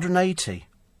 there's 780.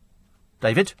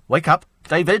 David, wake up.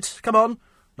 David, come on.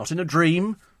 Not in a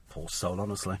dream. Poor soul,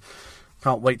 honestly.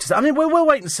 Can't wait to see. I mean, we'll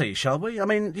wait and see, shall we? I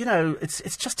mean, you know,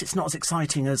 it's not as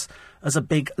exciting as a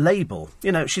big label.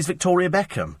 You know, she's Victoria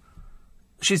Beckham.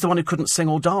 She's the one who couldn't sing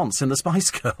or dance in the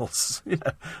Spice Girls. You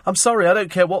know, I'm sorry, I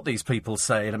don't care what these people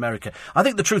say in America. I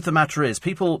think the truth of the matter is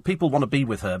people want to be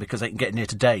with her because they can get near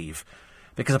to Dave.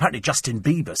 Because apparently Justin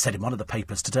Bieber said in one of the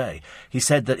papers today, he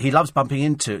said that he loves bumping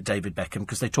into David Beckham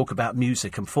because they talk about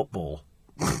music and football.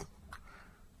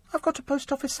 I've got a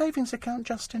post office savings account,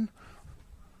 Justin.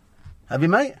 Have you,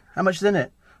 mate? How much is in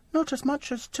it? Not as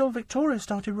much as till Victoria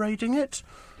started raiding it.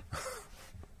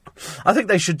 I think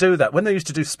they should do that. When they used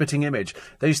to do Spitting Image,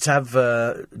 they used to have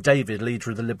David,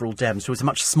 leader of the Liberal Dems, who was a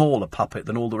much smaller puppet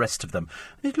than all the rest of them.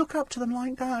 And he'd look up to them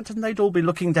like that, and they'd all be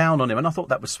looking down on him, and I thought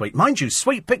that was sweet. Mind you,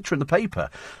 sweet picture in the paper.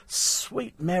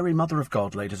 Sweet Mary, Mother of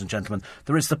God, ladies and gentlemen.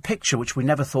 There is the picture which we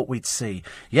never thought we'd see.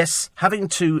 Yes, having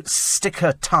to stick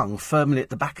her tongue firmly at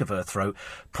the back of her throat,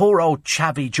 poor old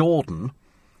Chavy Jordan,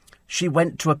 she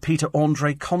went to a Peter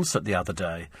Andre concert the other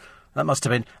day. That must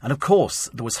have been... And, of course,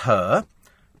 there was her...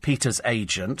 Peter's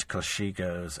agent, because she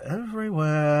goes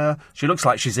everywhere. She looks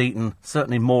like she's eaten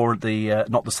certainly more at the,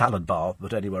 not the salad bar,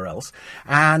 but anywhere else.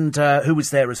 And who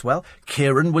was there as well?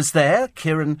 Kieran was there.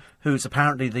 Kieran, who's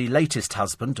apparently the latest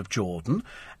husband of Jordan.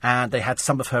 And they had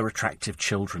some of her attractive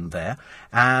children there.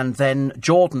 And then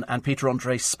Jordan and Peter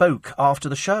Andre spoke after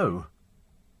the show.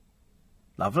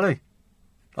 Lovely.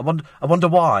 I wonder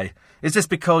why. Is this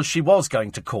because she was going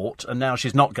to court and now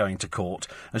she's not going to court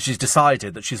and she's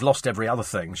decided that she's lost every other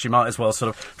thing? She might as well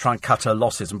sort of try and cut her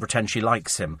losses and pretend she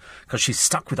likes him because she's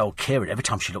stuck with old Kieran. Every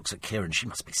time she looks at Kieran, she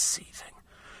must be seething.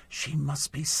 She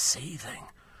must be seething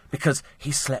because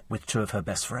he slept with two of her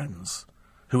best friends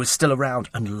who are still around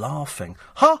and laughing.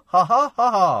 Ha, ha, ha,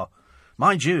 ha, ha.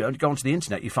 Mind you, only go onto the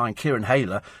internet, you find Kieran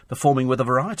Hayler performing with a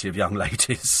variety of young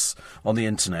ladies on the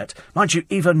internet. Mind you,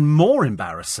 even more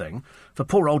embarrassing for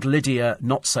poor old Lydia,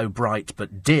 not so bright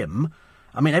but dim.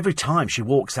 I mean, every time she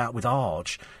walks out with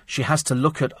Arge, she has to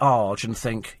look at Arge and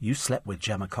think, you slept with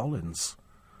Gemma Collins.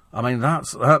 I mean,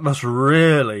 that must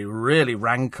really, really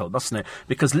rankle, mustn't it?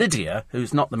 Because Lydia,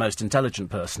 who's not the most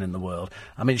intelligent person in the world,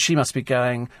 I mean, she must be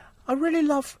going... I really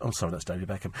love... Oh, sorry, that's David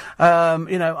Beckham.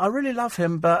 I really love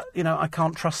him, but, I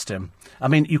can't trust him. I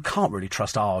mean, you can't really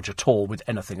trust Arge at all with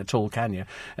anything at all, can you?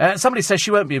 Somebody says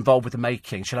she won't be involved with the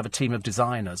making. She'll have a team of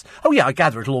designers. Oh, yeah, I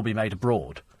gather it'll all be made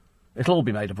abroad. It'll all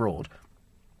be made abroad.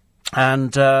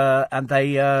 And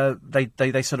they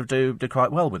sort of do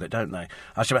quite well with it, don't they?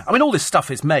 I mean, all this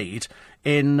stuff is made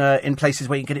in places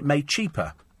where you can get it made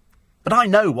cheaper. But I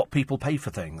know what people pay for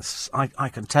things. I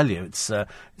can tell you. It's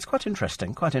quite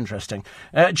interesting, quite interesting.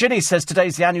 Ginny says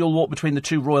today's the annual walk between the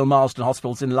two Royal Marsden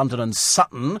hospitals in London and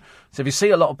Sutton. So if you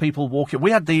see a lot of people walking...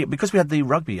 Because we had the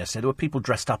rugby yesterday, there were people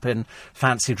dressed up in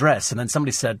fancy dress. And then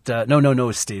somebody said,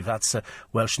 no, Steve, that's a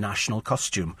Welsh national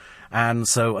costume. And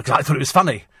so I thought it was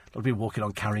funny. A lot of people walking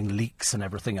on carrying leeks and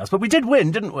everything else. But we did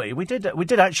win, didn't we? We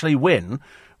did actually win,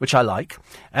 which I like.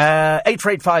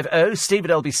 84850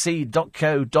 steve@lbc.co.uk.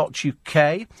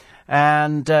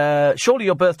 And surely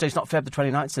your birthday's not Feb the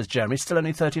 29th, says Jeremy. Still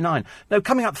only 39. No,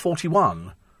 coming up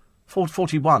 41.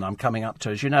 41 I'm coming up to.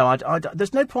 As you know,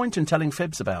 there's no point in telling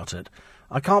fibs about it.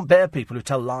 I can't bear people who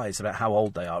tell lies about how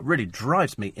old they are. It really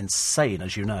drives me insane,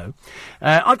 as you know.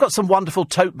 I've got some wonderful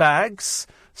tote bags.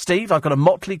 Steve, I've got a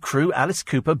Motley Crue, Alice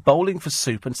Cooper, Bowling for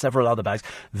Soup and several other bags.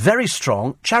 Very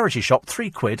strong. Charity shop,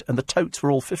 £3, and the totes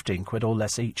were all 15 quid or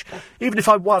less each. Even if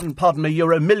I won, pardon me,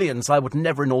 Euro Millions, I would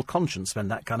never in all conscience spend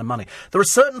that kind of money. There are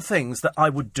certain things that I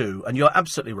would do, and you're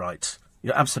absolutely right.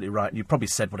 You're absolutely right, and you probably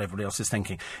said what everybody else is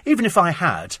thinking. Even if I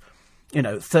had,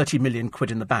 30 million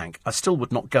quid in the bank, I still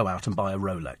would not go out and buy a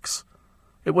Rolex.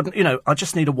 It wouldn't, I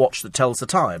just need a watch that tells the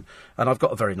time. And I've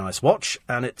got a very nice watch,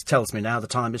 and it tells me now the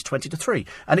time is 20 to 3.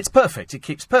 And it's perfect. It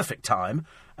keeps perfect time,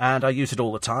 and I use it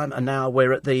all the time. And now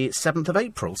we're at the 7th of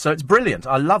April, so it's brilliant.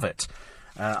 I love it.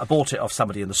 I bought it off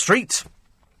somebody in the street,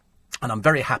 and I'm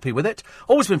very happy with it.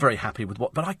 Always been very happy with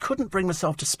what, but I couldn't bring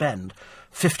myself to spend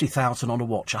 50,000 on a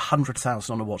watch,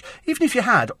 100,000 on a watch. Even if you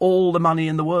had all the money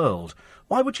in the world.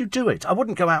 Why would you do it? I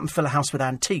wouldn't go out and fill a house with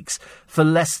antiques for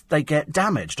lest they get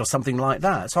damaged or something like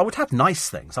that. So I would have nice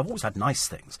things. I've always had nice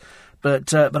things.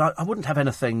 But I wouldn't have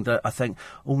anything that I think,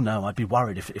 oh no, I'd be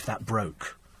worried if that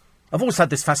broke. I've always had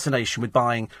this fascination with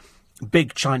buying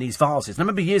big Chinese vases. And I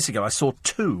remember years ago I saw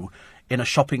 2 in a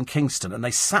shop in Kingston, and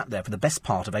they sat there for the best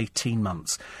part of 18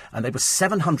 months. And they were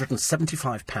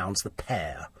 £775 the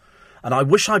pair. And I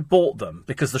wish I'd bought them,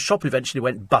 because the shop eventually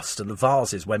went bust and the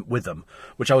vases went with them,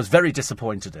 which I was very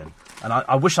disappointed in. And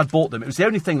I wish I'd bought them. It was the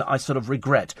only thing that I sort of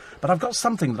regret. But I've got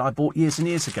something that I bought years and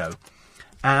years ago,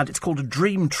 and it's called a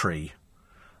dream tree.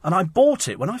 And I bought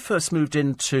it when I first moved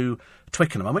into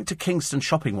Twickenham. I went to Kingston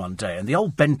shopping one day, and the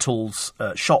old Bentall's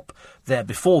shop there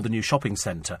before the new shopping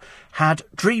centre had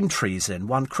dream trees in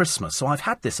one Christmas. So I've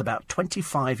had this about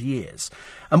 25 years.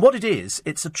 And what it is,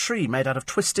 it's a tree made out of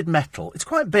twisted metal. It's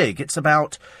quite big. It's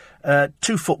about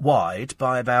 2 foot wide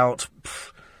by about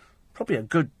probably a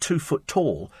good 2 foot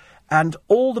tall. And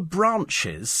all the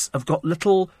branches have got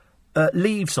little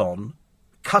leaves on,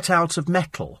 cut out of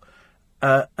metal.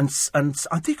 And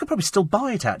I think you could probably still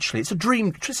buy it, actually. It's a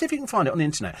dream... See if you can find it on the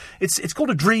internet. It's called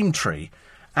a dream tree.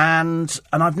 and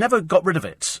I've never got rid of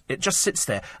it. It just sits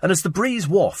there. And as the breeze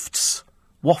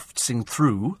wafting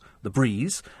through the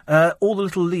breeze, all the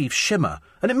little leaves shimmer.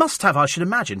 And it must have, I should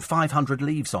imagine, 500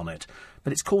 leaves on it.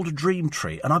 But it's called a dream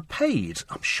tree. And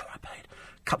I'm sure I paid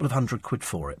a couple of £100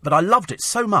 for it. But I loved it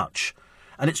so much.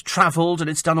 And it's travelled and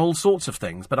it's done all sorts of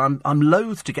things. But I'm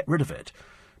loath to get rid of it,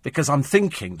 because I'm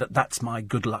thinking that that's my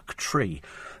good luck tree.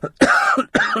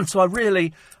 And so I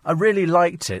really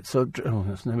liked it. So,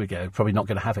 there we go. Probably not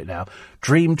going to have it now.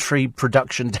 Dream tree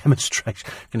production demonstration.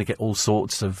 Going to get all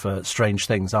sorts of strange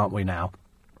things, aren't we now?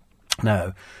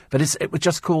 No. But it was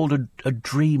just called a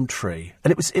dream tree.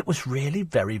 And it was really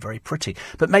very, very pretty.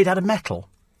 But made out of metal.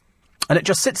 And it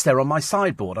just sits there on my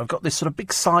sideboard. I've got this sort of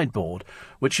big sideboard,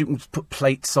 which you can put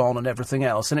plates on and everything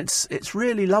else. And it's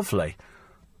really lovely.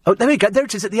 Oh, there we go. There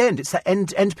it is at the end. It's that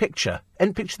end picture.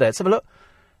 End picture there. Let's have a look.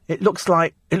 It looks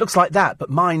like that, but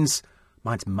mine's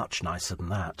much nicer than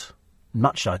that.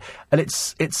 Much nicer. And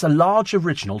it's a large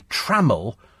original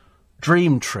Trammell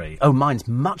dream tree. Oh, mine's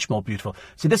much more beautiful.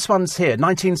 See, this one's here,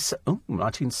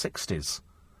 1960s.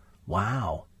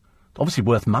 Wow. Obviously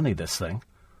worth money, this thing.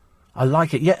 I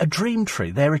like it. Yeah, a dream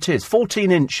tree. There it is.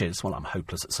 14 inches. Well, I'm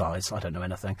hopeless at size. I don't know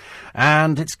anything.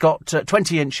 And it's got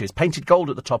 20 inches, painted gold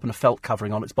at the top and a felt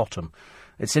covering on its bottom.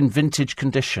 It's in vintage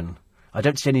condition. I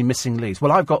don't see any missing leaves.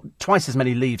 Well, I've got twice as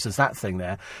many leaves as that thing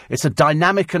there. It's a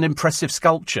dynamic and impressive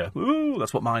sculpture. Ooh,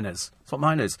 that's what mine is. That's what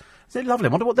mine is. Isn't it lovely?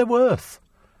 I wonder what they're worth.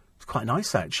 It's quite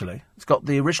nice, actually. It's got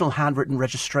the original handwritten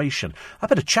registration. I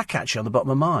better check, actually, on the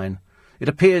bottom of mine. It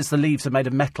appears the leaves are made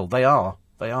of metal. They are.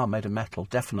 They are made of metal,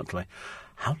 definitely.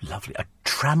 How lovely. A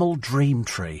Trammell dream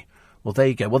tree. Well, there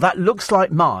you go. Well, that looks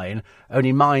like mine,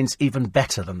 only mine's even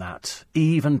better than that.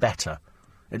 Even better.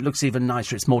 It looks even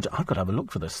nicer. It's more... I've got to have a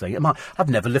look for this thing. I've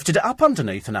never lifted it up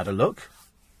underneath and had a look.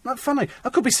 Isn't that funny? I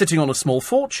could be sitting on a small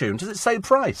fortune. Does it say the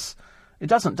price? It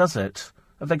doesn't, does it?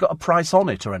 Have they got a price on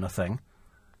it or anything?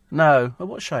 No. Oh,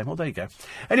 what a shame. Well, there you go.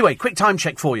 Anyway, quick time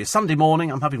check for you. Sunday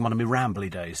morning, I'm having one of my rambly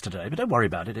days today, but don't worry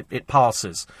about it. It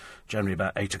passes. Generally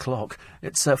about 8 o'clock.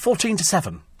 It's 14 to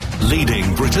 7.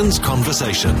 Leading Britain's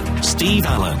conversation. Steve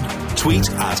Allen.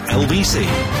 Tweet at LBC.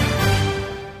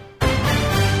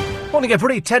 Morning,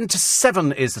 everybody. 10 to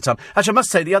 7 is the time. Actually, I must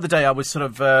say, the other day I was sort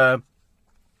of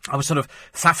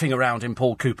faffing around in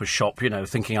Paul Cooper's shop,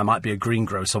 thinking I might be a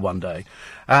greengrocer one day.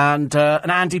 And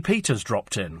Andy Peters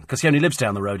dropped in, because he only lives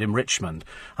down the road in Richmond.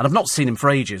 And I've not seen him for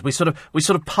ages. We sort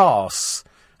of pass,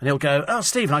 and he'll go, "Oh,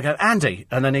 Steve," and I go, "Andy,"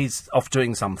 and then he's off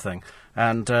doing something.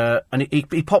 And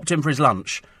he popped in for his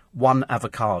lunch, 1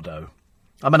 avocado.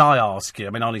 I mean, I ask you,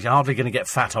 honestly, you're hardly going to get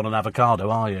fat on an avocado,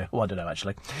 are you? Oh, I don't know,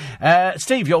 actually.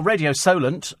 Steve, your Radio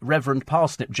Solent Reverend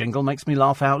Parsnip jingle makes me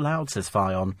laugh out loud, says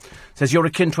Fion. Says, you're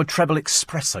akin to a treble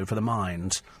espresso for the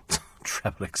mind.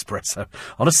 Treble espresso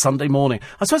on a Sunday morning.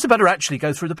 I suppose I better actually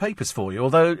go through the papers for you,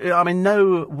 although I'm in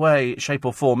no way, shape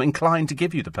or form inclined to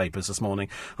give you the papers this morning.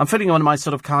 I'm feeling on my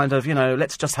sort of kind of,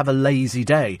 let's just have a lazy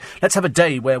day. Let's have a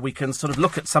day where we can sort of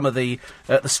look at some of the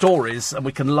stories and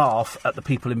we can laugh at the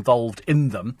people involved in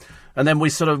them. And then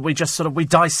we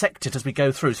dissect it as we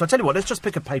go through. So I tell you what, let's just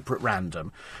pick a paper at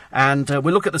random. And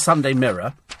we look at the Sunday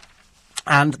Mirror.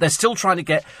 And they're still trying to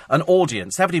get an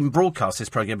audience. They haven't even broadcast this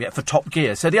programme yet for Top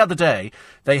Gear. So the other day,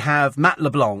 they have Matt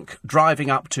LeBlanc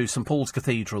driving up to St Paul's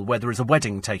Cathedral where there is a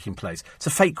wedding taking place. It's a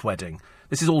fake wedding.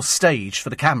 This is all staged for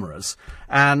the cameras.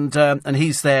 And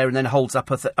he's there and then holds up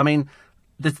this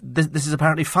is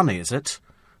apparently funny, is it?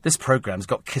 This programme's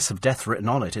got Kiss of Death written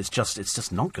on it. It's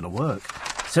just not going to work.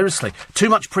 Seriously. Too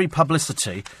much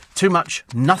pre-publicity. Too much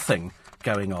nothing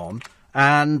going on.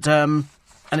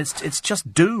 And it's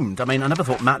just doomed. I never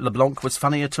thought Matt LeBlanc was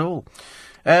funny at all.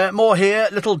 More here.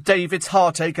 Little David's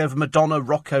heartache over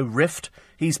Madonna-Rocco rift.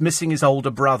 He's missing his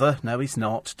older brother. No, he's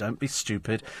not. Don't be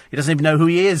stupid. He doesn't even know who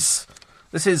he is.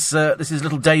 This is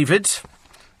little David.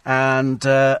 And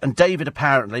David,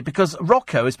 apparently, because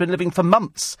Rocco has been living for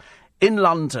months in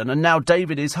London, and now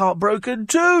David is heartbroken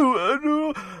too.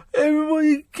 And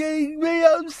everybody's getting me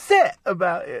upset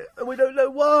about it, and we don't know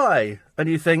why. And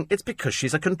you think, it's because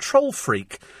she's a control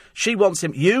freak. She wants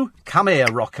him. You, come here,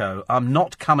 Rocco. I'm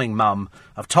not coming, Mum.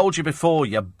 I've told you before,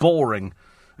 you're boring.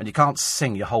 And you can't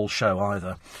sing your whole show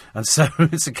either. And so,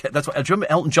 that's what, do you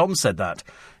remember Elton John said that?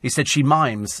 He said she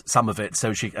mimes some of it,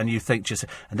 and you think just...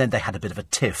 And then they had a bit of a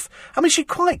tiff. She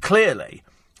quite clearly...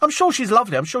 I'm sure she's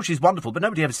lovely, I'm sure she's wonderful, but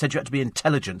nobody ever said you had to be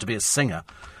intelligent to be a singer.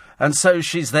 And so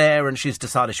she's there, and she's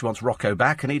decided she wants Rocco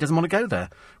back, and he doesn't want to go there.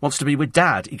 Wants to be with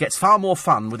Dad. He gets far more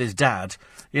fun with his dad,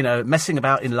 messing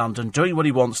about in London, doing what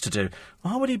he wants to do.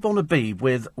 Why would he want to be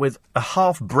with a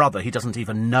half-brother he doesn't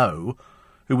even know,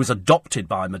 who was adopted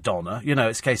by Madonna. You know,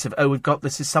 it's a case of, we've got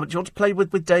this is something. Do you want to play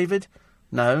with David?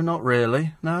 No, not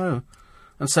really. No.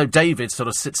 And so David sort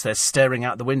of sits there staring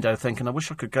out the window thinking, I wish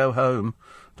I could go home.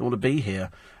 Don't want to be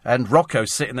here. And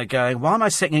Rocco's sitting there going, why am I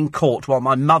sitting in court while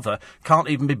my mother can't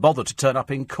even be bothered to turn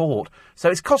up in court? So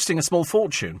it's costing a small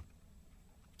fortune.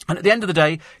 And at the end of the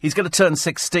day, he's going to turn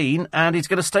 16 and he's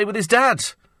going to stay with his dad.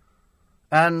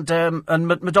 And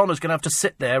Madonna's going to have to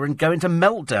sit there and go into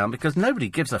meltdown because nobody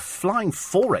gives a flying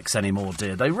forex anymore,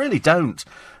 dear. They really don't.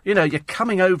 You know, you're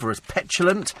coming over as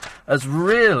petulant, as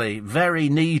really very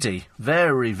needy.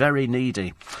 Very, very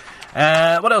needy.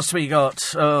 What else have we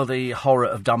got? Oh, the horror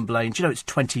of Dunblane. Do you know it's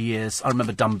 20 years? I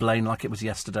remember Dunblane like it was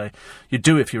yesterday. You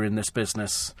do if you're in this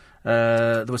business.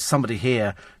 There was somebody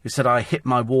here who said, I hit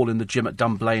my wall in the gym at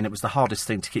Dunblane. It was the hardest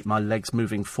thing to keep my legs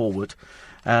moving forward.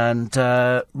 And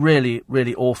really,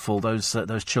 really awful,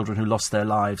 those children who lost their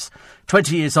lives.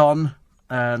 20 years on,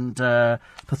 and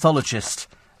pathologist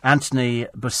Anthony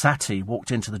Bussati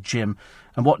walked into the gym,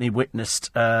 and what he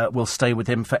witnessed will stay with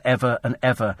him forever and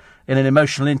ever. In an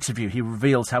emotional interview, he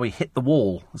reveals how he hit the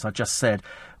wall, as I just said,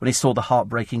 when he saw the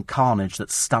heartbreaking carnage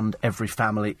that stunned every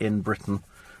family in Britain.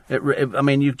 I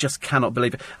mean, you just cannot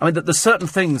believe it. I mean, there's certain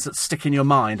things that stick in your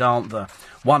mind, aren't there?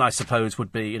 One, I suppose,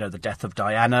 would be, you know, the death of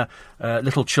Diana,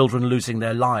 little children losing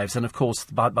their lives, and, of course,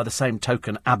 by the same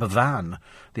token, Aberfan,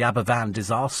 the Aberfan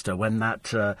disaster, when that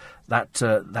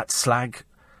slag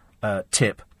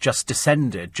tip just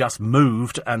descended, just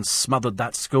moved and smothered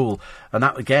that school. And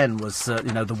that, again, was,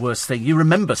 the worst thing. You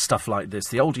remember stuff like this.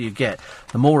 The older you get,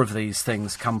 the more of these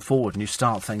things come forward, and you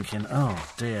start thinking, oh,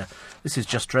 dear, this is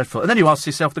just dreadful. And then you ask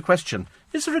yourself the question,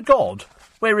 is there a God?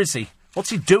 Where is he?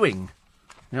 What's he doing?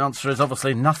 The answer is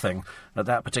obviously nothing at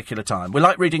that particular time. We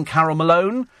like reading Carol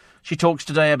Malone. She talks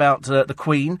today about the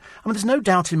Queen. I mean, there's no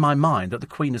doubt in my mind that the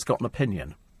Queen has got an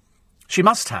opinion. She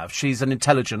must have. She's an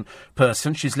intelligent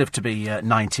person. She's lived to be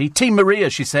 90. Team Maria,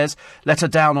 she says, let her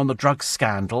down on the drugs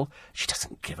scandal. She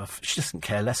doesn't she doesn't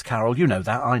care less, Carol. You know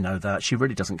that. I know that. She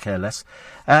really doesn't care less.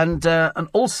 And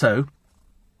also,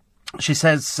 she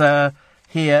says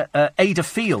here, Ada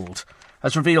Field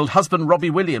has revealed husband Robbie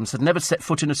Williams had never set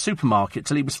foot in a supermarket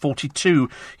till he was 42.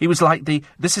 He was like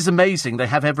this is amazing, they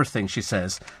have everything, she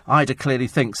says. Ida clearly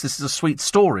thinks this is a sweet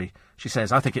story. She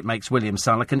says, I think it makes Williams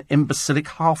sound like an imbecilic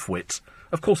half-wit.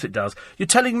 Of course it does. You're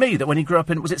telling me that when he grew up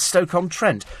in, was it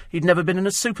Stoke-on-Trent, he'd never been in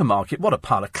a supermarket? What a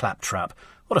pile of claptrap.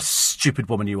 What a stupid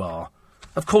woman you are.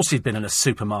 Of course he'd been in a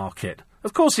supermarket.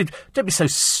 Of course he'd... Don't be so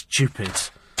stupid.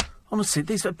 Honestly,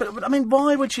 but I mean,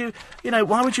 why would you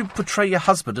portray your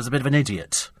husband as a bit of an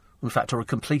idiot? In fact, or a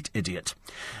complete idiot.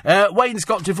 Wayne's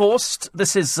got divorced.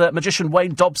 This is magician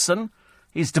Wayne Dobson.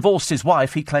 He's divorced his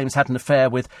wife. He claims had an affair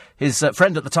with his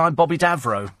friend at the time, Bobby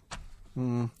Davro.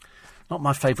 Not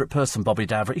my favourite person, Bobby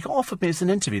Davro. He got offered me as an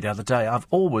interview the other day. I've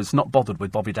always not bothered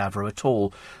with Bobby Davro at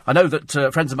all. I know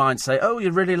that friends of mine say, oh, you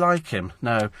really like him.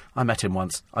 No, I met him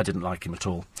once. I didn't like him at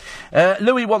all.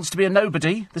 Louis wants to be a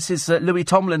nobody. This is Louis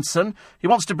Tomlinson. He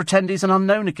wants to pretend he's an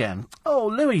unknown again. Oh,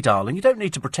 Louis, darling, you don't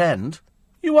need to pretend.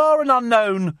 You are an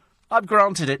unknown. I've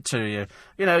granted it to you.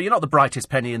 You know, you're not the brightest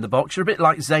penny in the box. You're a bit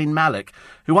like Zayn Malik,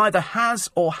 who either has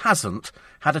or hasn't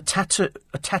had a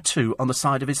tattoo on the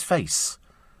side of his face.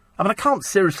 I mean, I can't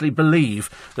seriously believe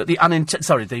that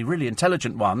the really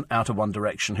intelligent one, out of One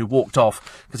Direction, who walked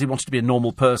off because he wanted to be a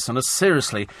normal person, has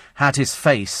seriously had his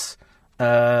face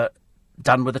done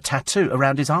with a tattoo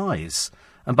around his eyes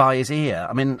and by his ear.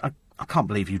 I mean, I can't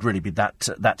believe you'd really be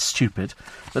that stupid.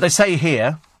 But they say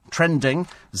here... Trending,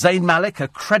 Zayn Malik, a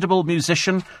credible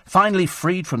musician, finally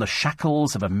freed from the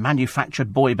shackles of a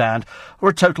manufactured boy band, or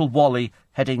a total wally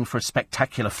heading for a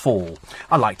spectacular fall.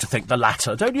 I like to think the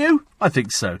latter, don't you? I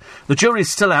think so. The jury's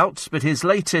still out, but his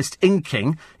latest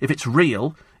inking, if it's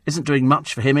real, isn't doing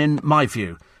much for him in my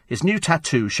view. His new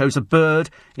tattoo shows a bird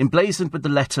emblazoned with the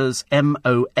letters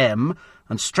M-O-M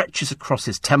and stretches across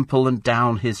his temple and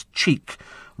down his cheek.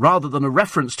 Rather than a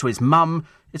reference to his mum,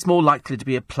 it's more likely to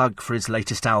be a plug for his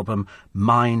latest album,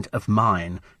 Mind of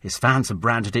Mine. His fans have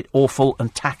branded it awful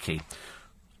and tacky.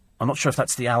 I'm not sure if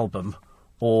that's the album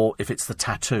or if it's the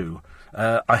tattoo.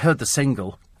 I heard the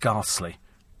single, ghastly.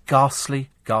 Ghastly,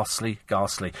 ghastly,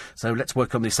 ghastly. So let's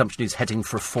work on the assumption he's heading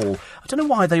for a fall. I don't know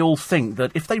why they all think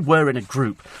that if they were in a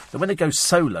group, that when they go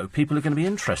solo, people are going to be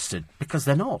interested, because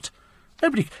they're not.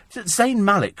 Zayn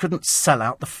Malik couldn't sell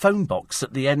out the phone box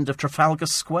at the end of Trafalgar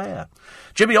Square.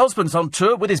 Jimmy Osmond's on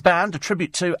tour with his band, a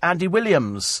tribute to Andy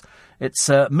Williams. It's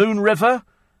Moon River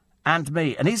and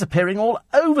Me, and he's appearing all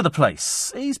over the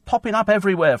place. He's popping up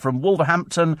everywhere, from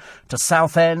Wolverhampton to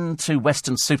Southend to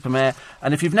Weston-super-Mare.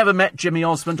 And if you've never met Jimmy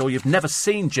Osmond, or you've never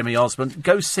seen Jimmy Osmond,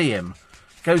 go see him.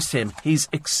 goes to him.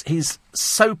 He's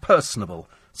so personable.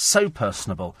 So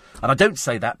personable. And I don't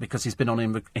say that because he's been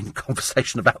on in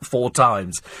conversation about 4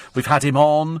 times. We've had him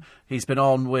on. He's been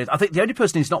on with... I think the only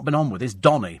person he's not been on with is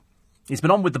Donny. He's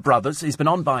been on with the brothers. He's been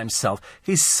on by himself.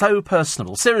 He's so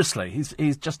personable. Seriously,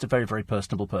 he's just a very, very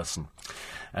personable person.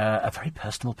 A very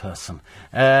personal person.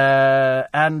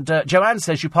 And Joanne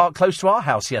says you parked close to our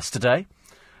house yesterday.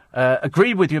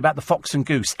 Agree with you about the Fox and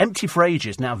Goose. Empty for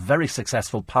ages, now very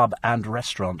successful pub and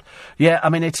restaurant. Yeah, I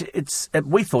mean,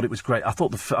 we thought it was great. I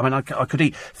thought I could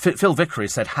eat. Phil Vickery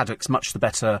said haddock's much the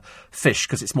better fish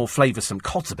because it's more flavoursome.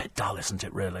 Cod's a bit dull, isn't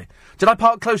it, really? Did I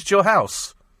park close to your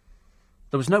house?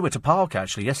 There was nowhere to park,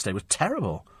 actually, yesterday. It was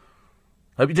terrible.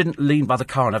 Hope you didn't lean by the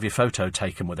car and have your photo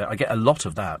taken with it. I get a lot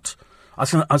of that.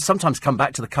 I sometimes come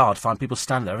back to the car to find people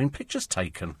standing there having pictures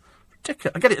taken.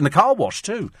 Ridiculous. I get it in the car wash,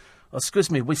 too. Oh, excuse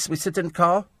me, we sit in the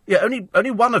car? Yeah,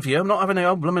 only one of you. I'm not having a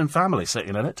whole blooming family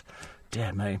sitting in it.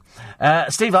 Dear me.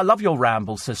 Steve, I love your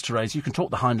ramble, says Therese. You can talk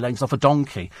the hind legs off a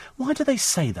donkey. Why do they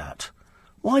say that?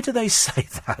 Why do they say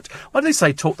that? Why do they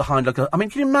say talk the hind legs? I mean,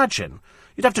 can you imagine?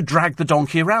 You'd have to drag the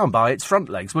donkey around by its front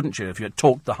legs, wouldn't you, if you had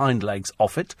talked the hind legs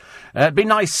off it? Be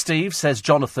nice, Steve, says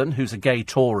Jonathan, who's a gay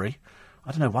Tory.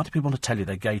 I don't know, why do people want to tell you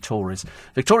they're gay Tories?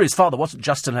 Victoria's father wasn't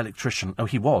just an electrician. Oh,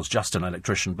 he was just an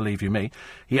electrician, believe you me.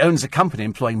 He owns a company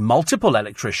employing multiple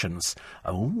electricians.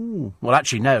 Oh, well,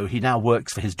 actually, no, he now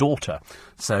works for his daughter.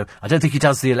 So I don't think he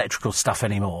does the electrical stuff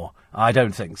anymore. I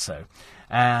don't think so.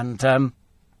 And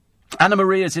Anna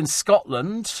Maria's in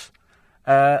Scotland...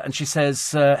 and she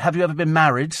says, have you ever been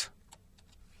married?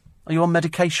 Are you on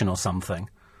medication or something?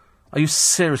 Are you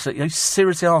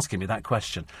seriously asking me that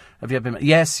question? Have you ever been...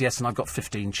 Yes, and I've got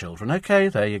 15 children. OK,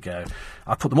 there you go.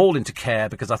 I put them all into care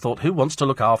because I thought, who wants to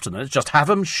look after them? Let's just have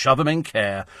them, shove them in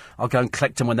care. I'll go and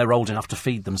collect them when they're old enough to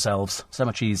feed themselves. So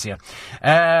much easier.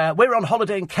 We're on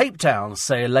holiday in Cape Town,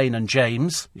 say Elaine and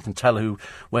James. You can tell who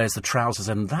wears the trousers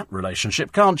in that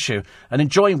relationship, can't you? And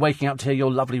enjoying waking up to hear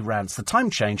your lovely rants. The time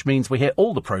change means we hear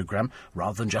all the programme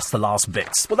rather than just the last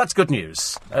bits. Well, that's good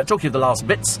news. Talking of the last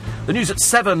bits, the news at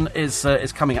 7 is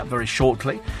coming up very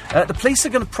shortly. The police are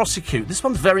going to prosecute, this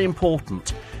one's very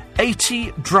important,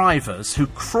 80 drivers who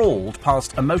crawled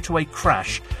past a motorway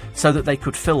crash so that they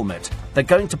could film it. They're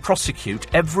going to prosecute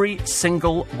every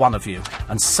single one of you,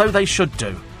 and so they should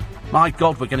do. My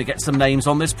God, we're going to get some names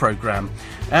on this programme.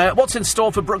 What's in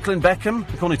store for Brooklyn Beckham?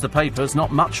 According to the papers,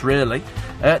 not much, really.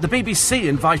 The BBC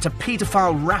invite a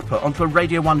paedophile rapper onto a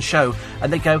Radio 1 show,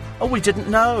 and they go, oh, we didn't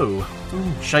know.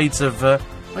 Shades of...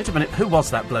 Wait a minute, who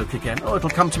was that bloke again? Oh, it'll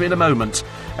come to me in a moment.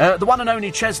 The one and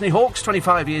only Chesney Hawkes,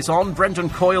 25 years on. Brendan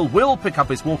Coyle will pick up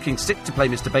his walking stick to play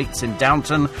Mr. Bates in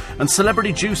Downton. And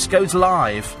Celebrity Juice goes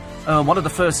live. One of the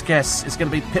first guests is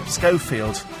going to be Pip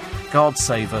Schofield. God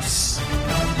save us.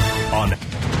 On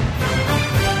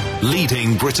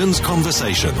Leading Britain's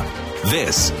Conversation,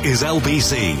 this is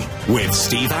LBC with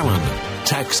Steve Allen.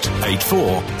 Text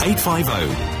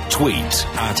 84850. Tweet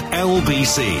at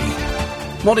LBC.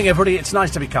 Morning, everybody. It's nice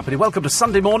to be company. Welcome to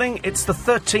Sunday morning. It's the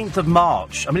 13th of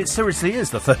March. I mean, it seriously is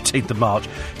the 13th of March.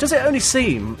 Does it only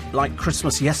seem like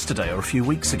Christmas yesterday or a few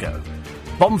weeks ago?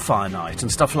 Bonfire night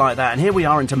and stuff like that. And here we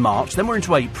are into March. Then we're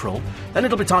into April. Then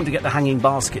it'll be time to get the hanging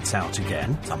baskets out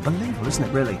again. It's unbelievable, isn't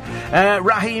it, really?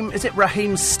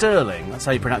 Raheem Sterling? That's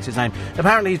how you pronounce his name.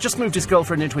 Apparently, he's just moved his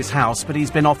girlfriend into his house, but he's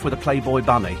been off with a Playboy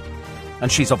bunny.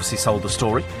 And she's obviously sold the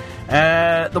story.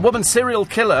 The woman serial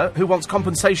killer who wants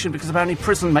compensation because apparently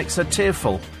prison makes her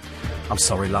tearful. I'm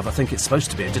sorry, love, I think it's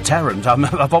supposed to be a deterrent.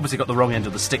 I've obviously got the wrong end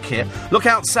of the stick here. Look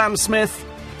out, Sam Smith.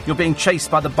 You're being chased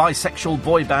by the bisexual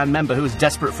boy band member who is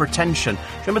desperate for attention. Do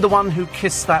you remember the one who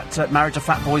kissed that married to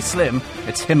Fatboy Slim?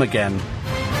 It's him again.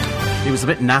 He was a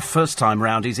bit naff first time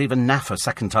round. He's even naffer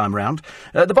second time round.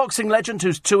 The boxing legend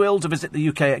who's too ill to visit the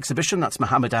UK exhibition, that's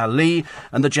Muhammad Ali.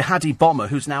 And the jihadi bomber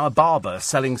who's now a barber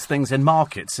selling things in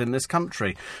markets in this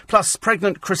country. Plus,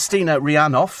 pregnant Christina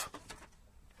Rianoff.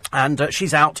 And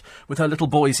she's out with her little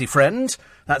Boise friend.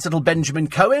 That's little Benjamin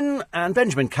Cohen. And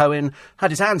Benjamin Cohen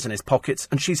had his hands in his pockets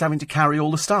and she's having to carry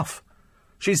all the stuff.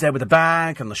 She's there with the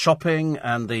bag and the shopping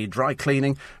and the dry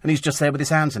cleaning, and he's just there with his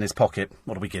hands in his pocket.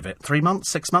 What do we give it? 3 months,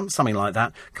 6 months, something like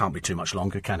that. Can't be too much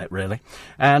longer, can it, really?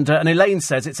 And Elaine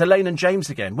says, it's Elaine and James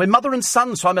again. We're mother and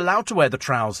son, so I'm allowed to wear the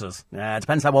trousers. Yeah, it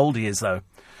depends how old he is, though.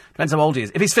 Depends how old he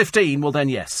is. If he's 15, well, then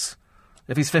yes.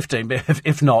 If he's 15, but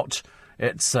if not...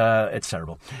 It's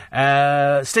terrible.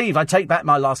 Steve, I take back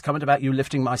my last comment about you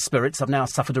lifting my spirits. I've now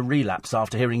suffered a relapse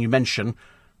after hearing you mention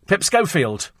Pip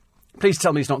Schofield. Please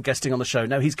tell me he's not guesting on the show.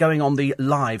 No, he's going on the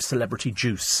live Celebrity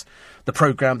Juice, the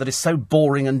programme that is so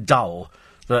boring and dull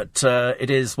that it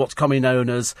is what's commonly known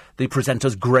as the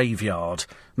presenter's graveyard,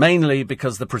 mainly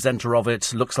because the presenter of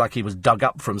it looks like he was dug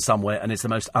up from somewhere and is the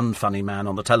most unfunny man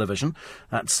on the television.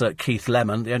 That's Keith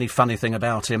Lemon. The only funny thing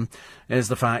about him is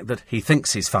the fact that he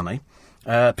thinks he's funny.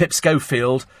 Pip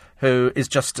Schofield, who is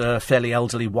just a fairly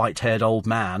elderly, white-haired old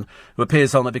man who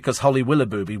appears on it because Holly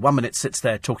Willoughby 1 minute sits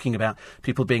there talking about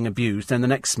people being abused, and the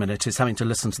next minute is having to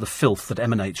listen to the filth that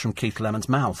emanates from Keith Lemon's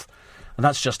mouth. And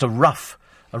that's just a rough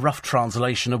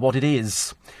translation of what it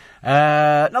is.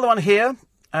 Another one here,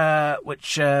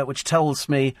 which tells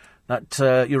me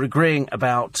that you're agreeing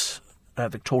about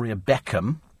Victoria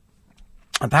Beckham.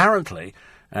 Apparently,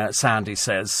 Sandy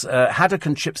says, haddock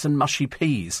and chips and mushy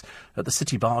peas at the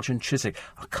City Barge in Chiswick.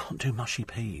 I can't do mushy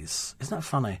peas. Isn't that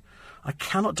funny? I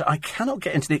cannot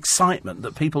get into the excitement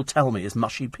that people tell me is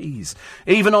mushy peas,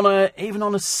 even on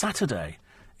a Saturday.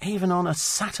 Even on a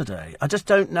Saturday. I just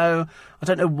don't know. I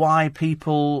don't know why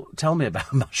people tell me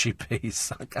about mushy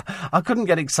peas. I couldn't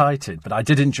get excited, but I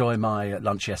did enjoy my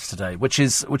lunch yesterday, which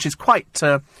is quite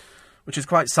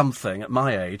something at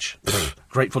my age.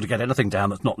 Grateful to get anything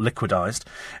down that's not liquidised.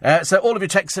 So all of your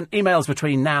texts and emails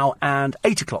between now and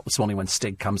 8 o'clock this morning when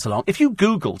Stig comes along. If you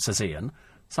Google, says Ian,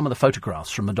 some of the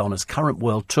photographs from Madonna's current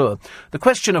world tour, the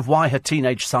question of why her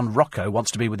teenage son Rocco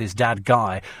wants to be with his dad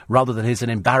Guy rather than his an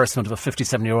embarrassment of a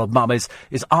 57-year-old mum is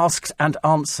asked and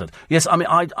answered. Yes, I mean,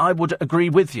 I would agree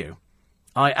with you.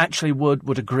 I actually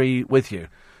would agree with you.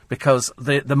 Because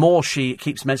the more she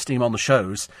keeps mentioning him on the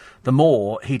shows, the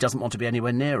more he doesn't want to be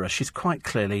anywhere near her. She's quite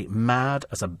clearly mad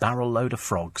as a barrel load of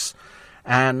frogs.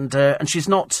 And she's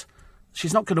not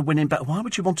going to win him back. Why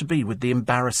would you want to be with the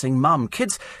embarrassing mum?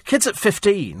 Kids at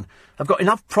 15 have got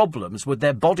enough problems with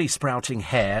their body sprouting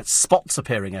hair, spots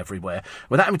appearing everywhere,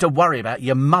 without having to worry about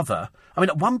your mother. I mean,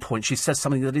 at one point she says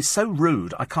something that is so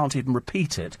rude I can't even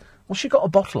repeat it. What's she got a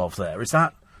bottle of there? Is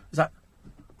that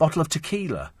bottle of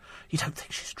tequila? You don't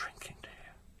think she's drinking, do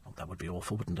you? Oh, that would be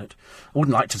awful, wouldn't it? I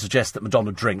wouldn't like to suggest that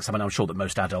Madonna drinks. I mean, I'm sure that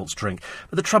most adults drink.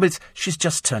 But the trouble is, she's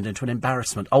just turned into an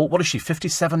embarrassment. Oh, what is she,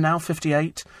 57 now,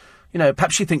 58? You know,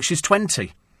 perhaps she thinks she's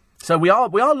 20. So we are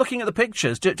looking at the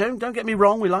pictures. Don't get me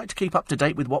wrong, we like to keep up to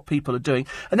date with what people are doing.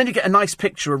 And then you get a nice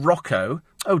picture of Rocco,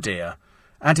 oh dear,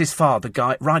 and his father,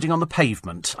 Guy, riding on the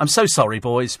pavement. I'm so sorry,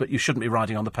 boys, but you shouldn't be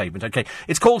riding on the pavement, OK?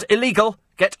 It's called illegal.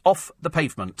 Get off the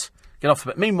pavement. Get off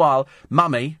the pavement. Meanwhile,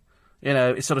 Mummy, you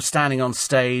know, is sort of standing on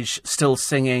stage, still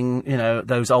singing, you know,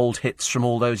 those old hits from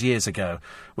all those years ago,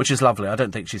 which is lovely. I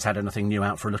don't think she's had anything new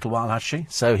out for a little while, has she?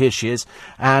 So here she is.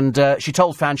 And she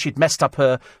told fans she'd messed up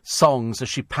her songs as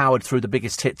she powered through the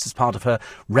biggest hits as part of her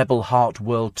Rebel Heart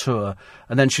World Tour.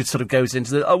 And then she sort of goes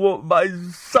into the, I want my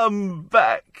son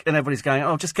back. And everybody's going,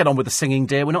 oh, just get on with the singing,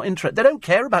 dear. We're not interested. They don't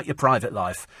care about your private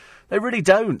life. They really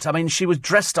don't. I mean, she was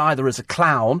dressed either as a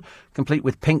clown, complete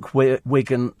with pink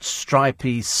wig and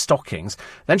stripy stockings.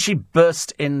 Then she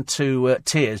burst into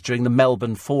tears during the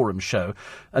Melbourne Forum show.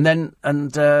 And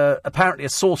apparently a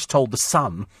source told The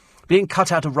Sun, being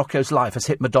cut out of Rocco's life has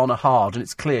hit Madonna hard, and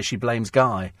it's clear she blames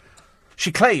Guy.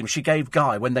 She claims she gave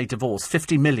Guy, when they divorced,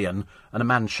 $50 million and a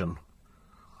mansion.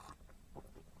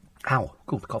 Ow.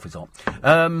 Cool, the coffee's hot.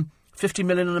 $50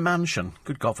 million and a mansion.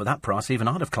 Good God, for that price, even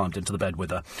I'd have climbed into the bed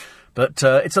with her. But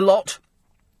it's a lot.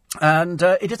 And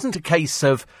it isn't a case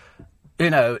of, you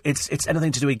know, it's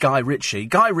anything to do with Guy Ritchie.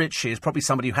 Guy Ritchie is probably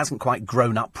somebody who hasn't quite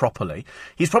grown up properly.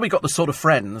 He's probably got the sort of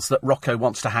friends that Rocco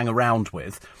wants to hang around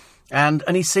with. And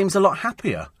he seems a lot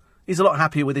happier. He's a lot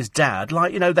happier with his dad.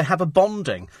 Like, you know, they have a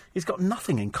bonding. He's got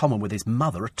nothing in common with his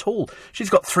mother at all. She's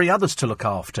got 3 others to look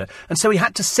after. And so he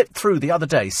had to sit through the other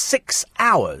day 6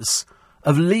 hours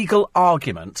of legal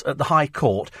argument at the High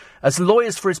Court as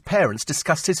lawyers for his parents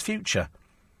discussed his future.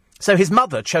 So his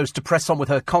mother chose to press on with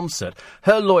her concert.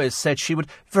 Her lawyers said she would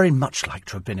very much like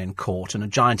to have been in court, and a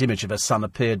giant image of her son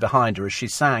appeared behind her as she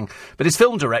sang. But his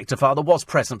film director father was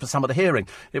present for some of the hearing.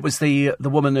 It was the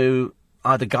woman who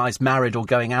either Guy's married or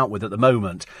going out with at the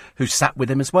moment, who sat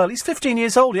with him as well. He's 15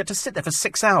 years old. He had to sit there for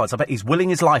 6 hours. I bet he's willing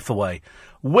his life away.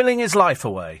 Willing his life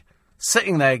away.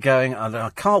 Sitting there going, I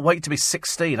can't wait to be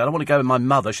 16. I don't want to go with my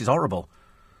mother. She's horrible.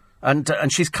 And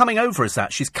she's coming over as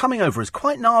that. She's coming over as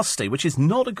quite nasty, which is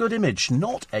not a good image.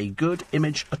 Not a good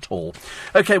image at all.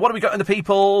 OK, what have we got in the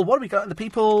people? We've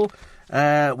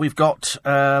got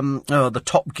the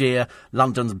Top Gear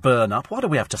London's burn up. Why do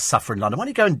we have to suffer in London? Why don't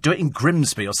you go and do it in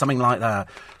Grimsby or something like that?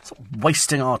 It's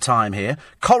wasting our time here.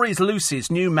 Corrie's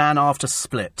Lucy's new man after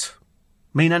split.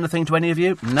 Mean anything to any of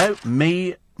you? No,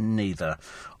 me neither.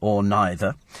 Or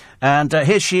neither. And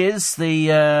here she is,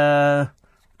 the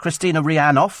Christina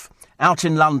Rianoff, out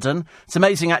in London. It's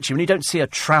amazing, actually, when you don't see her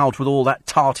trowed with all that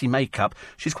tarty makeup.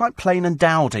 She's quite plain and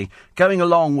dowdy, going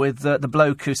along with the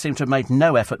bloke who seemed to have made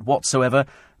no effort whatsoever,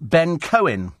 Ben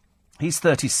Cohen. He's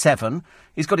 37.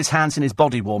 He's got his hands in his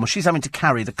body warmer. She's having to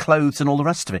carry the clothes and all the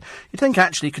rest of it. You'd think,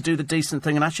 actually, he could do the decent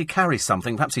thing and actually carry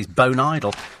something. Perhaps he's bone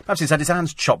idle. Perhaps he's had his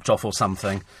hands chopped off or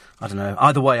something. I don't know.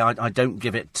 Either way, I don't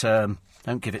give it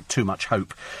too much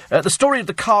hope. The story of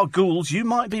the car ghouls, you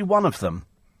might be one of them.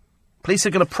 Police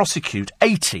are going to prosecute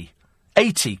 80,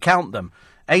 count them,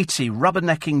 80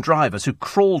 rubbernecking drivers who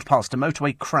crawled past a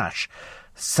motorway crash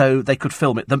so they could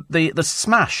film it. The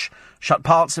smash shut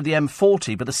parts of the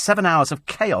M40, but the 7 hours of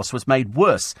chaos was made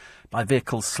worse by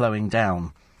vehicles slowing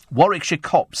down. Warwickshire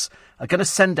cops are going to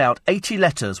send out 80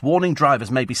 letters warning drivers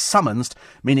may be summoned,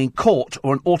 meaning court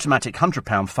or an automatic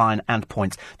 £100 fine and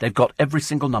points. They've got every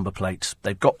single number plate.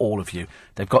 They've got all of you.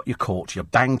 They've got your court. You're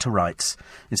banged to rights.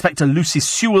 Inspector Lucy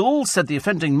Sewell said the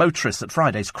offending motorists at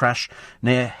Friday's crash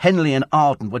near Henley and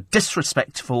Arden were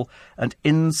disrespectful and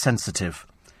insensitive.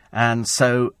 And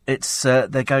so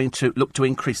they're going to look to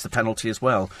increase the penalty as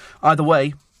well. Either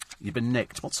way, you've been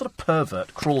nicked. What sort of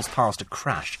pervert crawls past a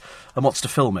crash and wants to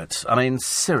film it? I mean,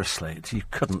 seriously, you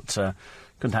couldn't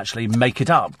actually make it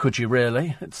up, could you?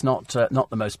 Really, it's not the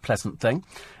most pleasant thing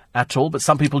at all. But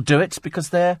some people do it because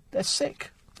they're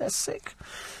sick. They're sick.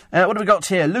 What have we got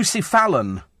here? Lucy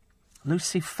Fallon.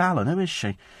 Lucy Fallon. Who is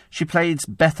she? She played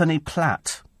Bethany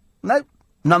Platt. No,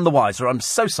 none the wiser. I'm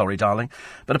so sorry, darling.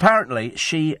 But apparently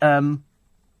she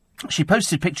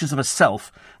posted pictures of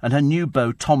herself and her new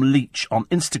beau, Tom Leach, on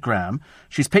Instagram.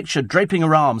 She's pictured draping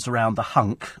her arms around the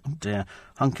hunk. Oh, dear.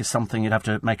 Hunk is something you'd have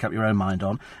to make up your own mind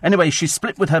on. Anyway, she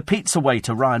split with her pizza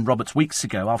waiter, Ryan Roberts, weeks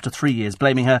ago after 3 years,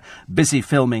 blaming her busy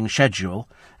filming schedule.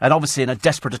 And obviously, in a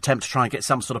desperate attempt to try and get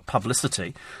some sort of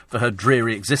publicity for her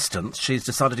dreary existence, she's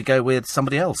decided to go with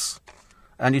somebody else.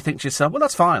 And you think to yourself, well,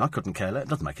 that's fine. I couldn't care. It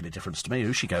doesn't make any difference to me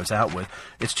who she goes out with.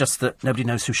 It's just that nobody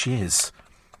knows who she is.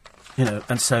 You know,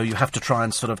 and so you have to try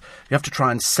and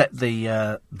set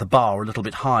the bar a little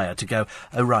bit higher to go,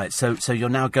 oh, right, so you're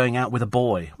now going out with a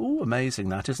boy. Ooh, amazing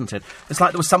that, isn't it? It's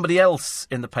like there was somebody else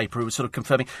in the paper who was sort of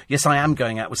confirming, yes, I am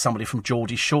going out with somebody from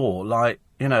Geordie Shore. Like,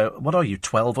 you know, what are you,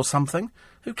 12 or something?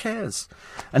 Who cares?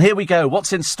 And here we go.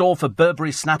 What's in store for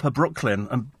Burberry Snapper Brooklyn?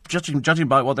 And judging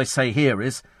by what they say here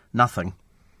is nothing.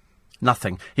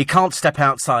 Nothing. He can't step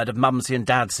outside of Mumsy and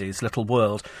Dadsy's little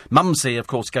world. Mumsy, of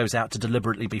course, goes out to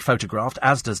deliberately be photographed,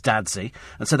 as does Dadsy,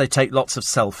 and so they take lots of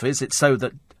selfies. It's so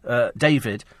that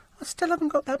David... I still haven't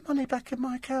got that money back in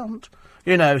my account.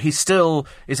 You know, he still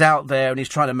is out there and he's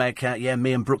trying to make out,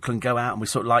 me and Brooklyn go out and we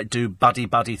sort of like do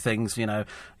buddy things, you know,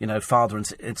 father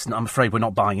and... I'm afraid we're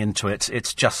not buying into it.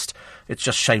 It's just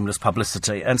shameless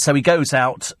publicity. And so he goes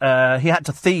out, he had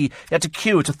to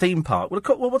queue at a theme park.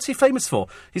 Well, what's he famous for?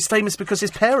 He's famous because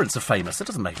his parents are famous. That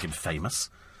doesn't make him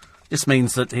famous. This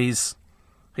means that he's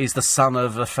the son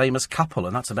of a famous couple,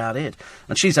 and that's about it.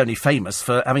 And she's only famous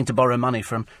for having to borrow money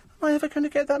from... Am I ever going to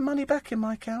get that money back in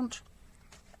my account?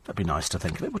 That'd be nice to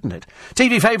think of it, wouldn't it?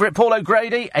 TV favourite Paul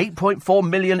O'Grady, 8.4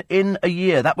 million in a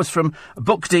year. That was from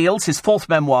Book Deals, his fourth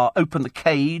memoir, Open the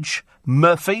Cage,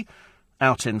 Murphy,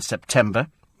 out in September.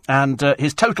 And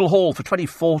his total haul for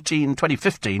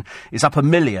 2014-2015 is up $1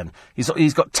 million.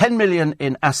 He's got 10 million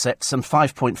in assets and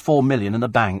 5.4 million in the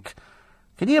bank.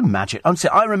 Can you imagine?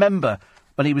 Honestly, I remember...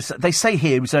 when they say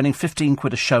here he was earning 15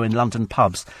 quid a show in London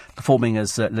pubs, performing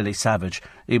as Lily Savage.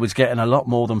 He was getting a lot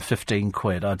more than 15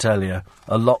 quid, I tell you.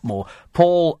 A lot more.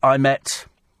 Paul, I met...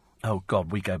 Oh,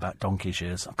 God, we go back donkey's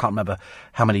years. I can't remember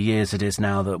how many years it is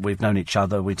now that we've known each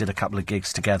other. We did a couple of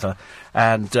gigs together.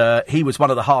 And he was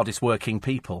one of the hardest working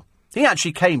people. He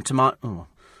actually came to my... Oh,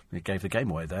 he gave the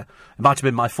game away there. It might have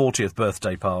been my 40th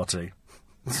birthday party.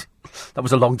 That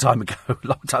was a long time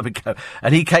ago.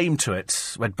 And he came to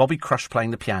it when Bobby Crush playing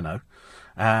the piano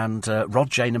and Rod,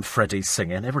 Jane and Freddie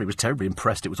singing. Everybody was terribly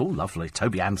impressed. It was all lovely.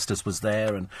 Toby Amsters was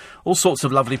there and all sorts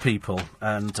of lovely people.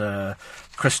 And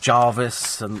Chris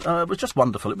Jarvis. And it was just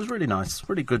wonderful. It was really nice.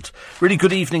 Really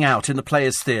good evening out in the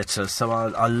Players Theatre. So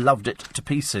I loved it to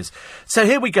pieces. So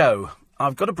here we go.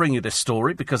 I've got to bring you this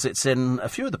story because it's in a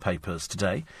few of the papers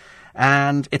today.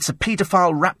 And it's a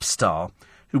paedophile rap star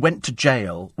who went to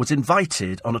jail, was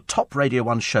invited on a top Radio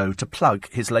 1 show to plug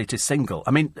his latest single.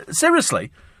 I mean, seriously,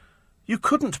 you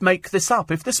couldn't make this up.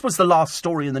 If this was the last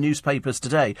story in the newspapers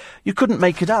today, you couldn't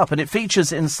make it up. And it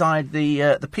features inside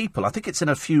the People. I think it's in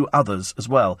a few others as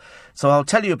well. So I'll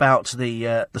tell you about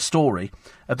the story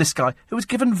of this guy who was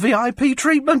given VIP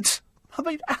treatment. I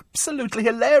mean, absolutely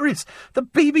hilarious. The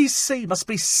BBC must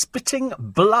be spitting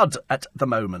blood at the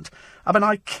moment. I mean,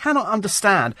 I cannot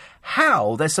understand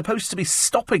how they're supposed to be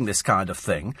stopping this kind of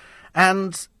thing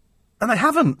And they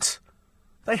haven't.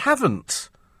 They haven't.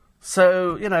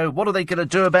 So, what are they going to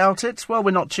do about it? Well,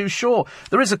 we're not too sure.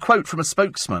 There is a quote from a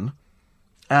spokesman,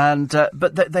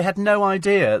 but they had no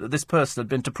idea that this person had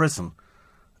been to prison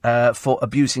for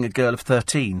abusing a girl of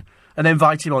 13. And they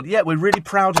invite him on. Yeah, we're really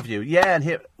proud of you. Yeah, and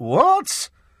here... What?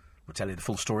 We'll tell you the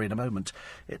full story in a moment.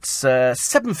 It's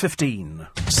 7:15.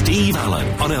 Steve Allen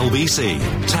on LBC.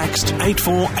 Text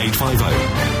 84850.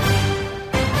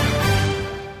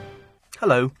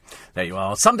 Hello. There you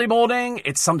are. Sunday morning.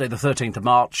 It's Sunday the 13th of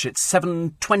March. It's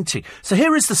 7:20. So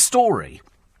here is the story,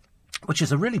 which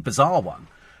is a really bizarre one.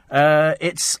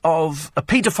 It's of a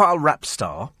paedophile rap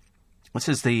star. This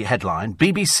is the headline.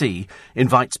 BBC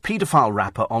invites paedophile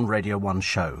rapper on Radio 1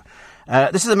 show.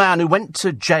 This is a man who went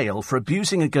to jail for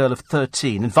abusing a girl of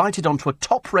 13, invited onto a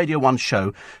top Radio 1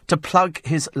 show to plug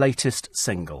his latest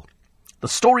single. The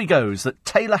story goes that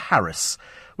Taylor Harris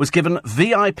was given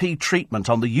VIP treatment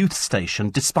on the youth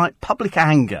station despite public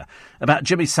anger about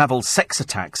Jimmy Savile's sex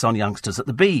attacks on youngsters at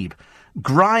the Beeb.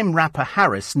 Grime rapper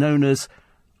Harris, known as,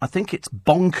 I think it's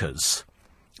Bonkers.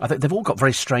 I think they've all got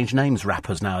very strange names,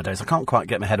 rappers nowadays. I can't quite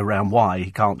get my head around why he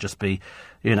can't just be,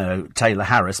 Taylor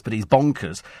Harris, but he's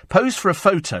Bonkers. Posed for a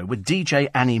photo with DJ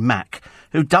Annie Mac,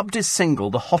 who dubbed his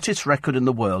single the hottest record in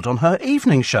the world on her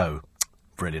evening show.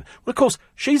 Brilliant. Well, of course,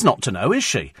 she's not to know, is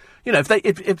she?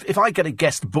 If I get a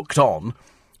guest booked on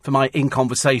for my In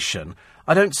Conversation,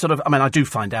 I don't I do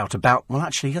find out about... Well,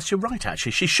 actually, yes, you're right,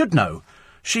 actually. She should know.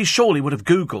 She surely would have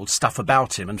Googled stuff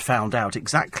about him and found out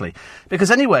exactly.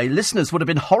 Because anyway, listeners would have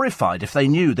been horrified if they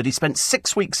knew that he spent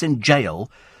 6 weeks in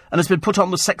jail and has been put on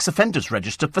the sex offenders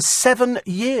register for 7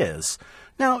 years.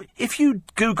 Now, if you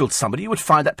Googled somebody, you would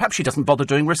find that perhaps she doesn't bother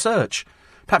doing research.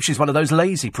 Perhaps she's one of those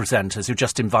lazy presenters who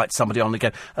just invite somebody on and go,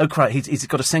 oh, crap, he's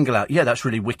got a single out. Yeah, that's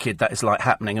really wicked. That is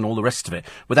happening and all the rest of it,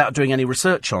 without doing any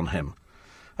research on him.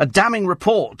 A damning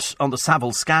report on the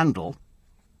Savile scandal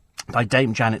by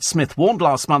Dame Janet Smith warned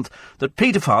last month that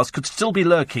paedophiles could still be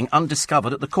lurking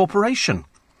undiscovered at the corporation.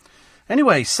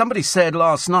 Anyway, somebody said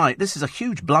last night, this is a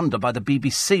huge blunder by the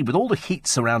BBC with all the heat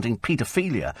surrounding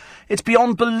paedophilia. It's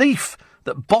beyond belief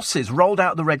that bosses rolled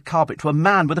out the red carpet to a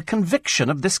man with a conviction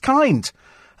of this kind.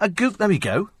 There we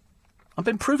go. I've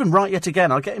been proven right yet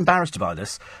again. I'll get embarrassed by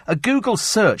this. A Google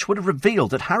search would have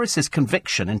revealed that Harris's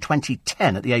conviction in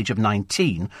 2010 at the age of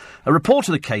 19, a report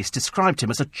of the case described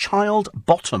him as a child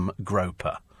bottom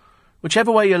groper.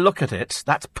 Whichever way you look at it,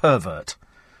 that's pervert.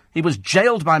 He was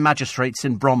jailed by magistrates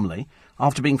in Bromley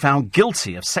after being found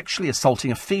guilty of sexually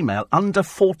assaulting a female under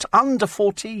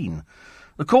 14.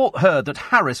 The court heard that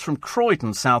Harris from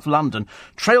Croydon, South London,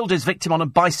 trailed his victim on a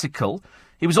bicycle.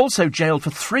 He was also jailed for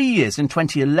 3 years in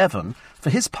 2011 for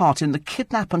his part in the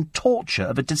kidnap and torture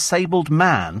of a disabled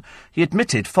man. He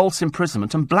admitted false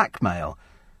imprisonment and blackmail.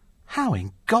 How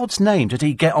in God's name did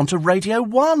he get onto Radio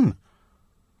 1?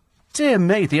 Dear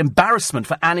me, the embarrassment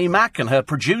for Annie Mac and her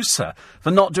producer for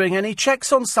not doing any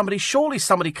checks on somebody. Surely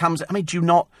somebody comes...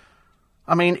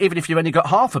 even if you only got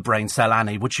half a brain cell,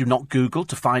 Annie, would you not Google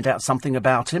to find out something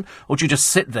about him? Or do you just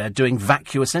sit there doing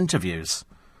vacuous interviews?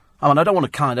 I don't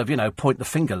want to point the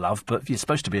finger, love, but you're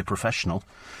supposed to be a professional.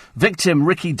 Victim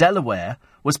Ricky Delaware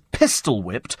was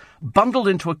pistol-whipped, bundled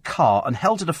into a car and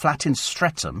held at a flat in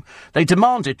Streatham. They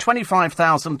demanded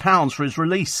 £25,000 for his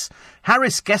release.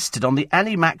 Harris guested on the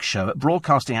Annie Mac show at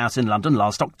Broadcasting House in London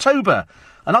last October.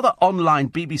 Another online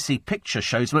BBC picture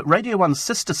shows him at Radio 1's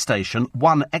sister station,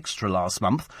 1 Extra, last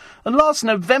month. And last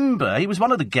November, he was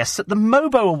one of the guests at the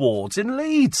Mobo Awards in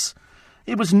Leeds.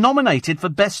 He was nominated for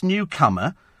Best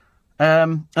Newcomer...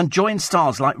 and joined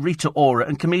stars like Rita Ora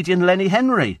and comedian Lenny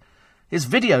Henry. His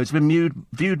videos have been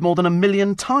viewed more than 1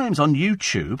 million times on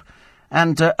YouTube,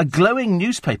 and a glowing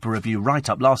newspaper review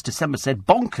write-up last December said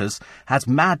Bonkers has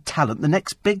mad talent, the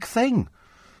next big thing.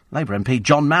 Labour MP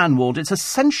John Mann warned it's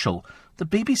essential the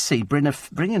BBC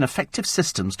bring in effective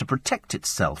systems to protect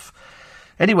itself.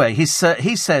 Anyway, he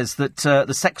says that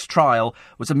the sex trial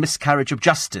was a miscarriage of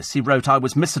justice. He wrote, I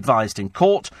was misadvised in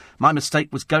court. My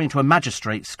mistake was going to a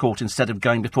magistrate's court instead of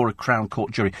going before a Crown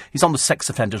Court jury. He's on the sex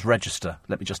offenders register,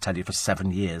 let me just tell you, for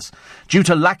 7 years. Due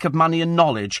to lack of money and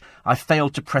knowledge, I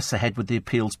failed to press ahead with the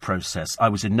appeals process. I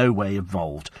was in no way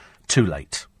involved. Too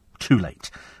late. Too late.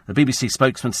 The BBC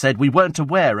spokesman said, we weren't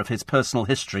aware of his personal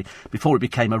history before he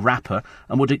became a rapper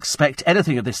and would expect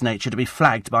anything of this nature to be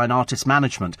flagged by an artist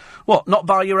management. What, not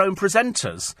by your own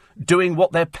presenters doing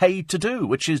what they're paid to do,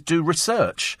 which is do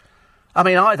research?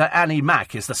 Either Annie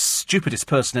Mac is the stupidest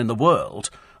person in the world,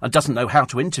 and doesn't know how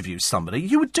to interview somebody,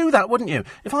 you would do that, wouldn't you?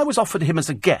 If I was offered him as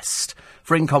a guest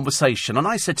for In Conversation, and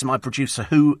I said to my producer,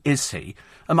 who is he?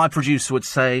 And my producer would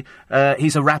say,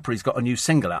 he's a rapper, he's got a new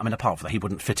single out. I mean, apart from that, he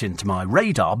wouldn't fit into my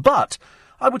radar, but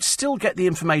I would still get the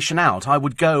information out. I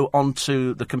would go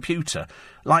onto the computer,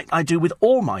 like I do with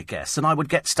all my guests, and I would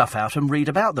get stuff out and read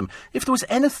about them. If there was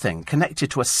anything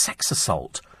connected to a sex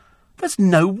assault, there's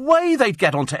no way they'd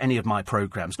get onto any of my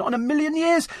programmes, not in a million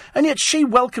years. And yet she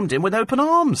welcomed him with open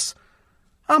arms.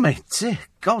 I mean, dear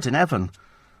God in heaven.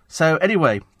 So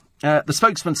anyway, the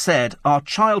spokesman said, our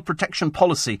child protection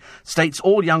policy states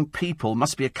all young people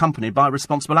must be accompanied by a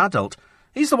responsible adult.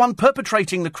 He's the one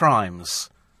perpetrating the crimes.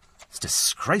 It's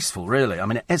disgraceful, really. I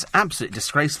mean, it is absolutely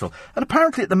disgraceful. And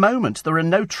apparently at the moment there are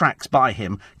no tracks by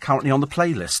him currently on the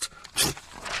playlist.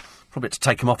 Probably to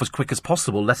take him off as quick as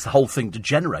possible, lest the whole thing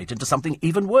degenerate into something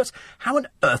even worse. How on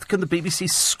earth can the BBC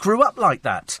screw up like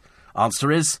that? Answer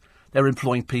is, they're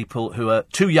employing people who are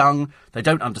too young, they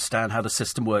don't understand how the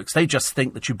system works. They just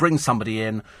think that you bring somebody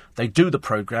in, they do the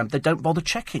programme, they don't bother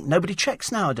checking. Nobody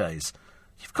checks nowadays.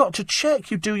 You've got to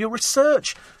check, you do your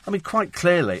research. I mean, quite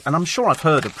clearly, and I'm sure I've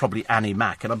heard of probably Annie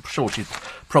Mac, and I'm sure she's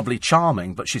probably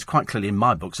charming, but she's quite clearly, in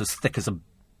my books, as thick as a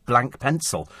blank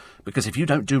pencil. Because if you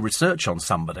don't do research on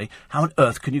somebody, how on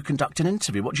earth can you conduct an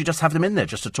interview? What, do you just have them in there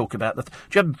just to talk about the... do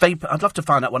you have vapour? I'd love to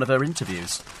find out one of her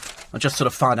interviews. And just sort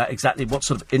of find out exactly what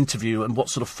sort of interview and what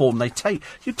sort of form they take.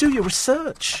 You do your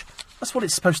research. That's what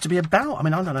it's supposed to be about. I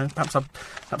mean, I don't know. Perhaps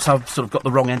I've sort of got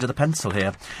the wrong end of the pencil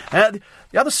here.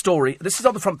 The other story, this is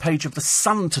on the front page of The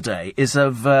Sun today, is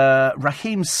of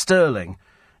Raheem Sterling.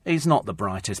 He's not the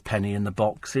brightest penny in the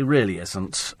box. He really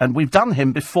isn't. And we've done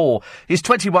him before. He's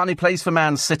 21. He plays for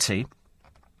Man City.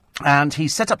 And he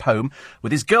set up home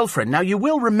with his girlfriend. Now, you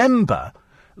will remember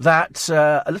that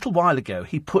a little while ago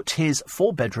he put his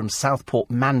 4-bedroom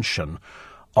Southport mansion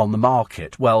on the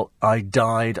market. Well, I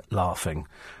died laughing.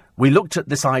 We looked at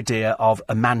this idea of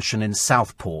a mansion in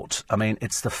Southport. I mean,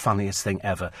 it's the funniest thing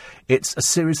ever. It's a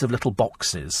series of little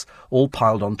boxes, all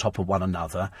piled on top of one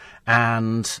another,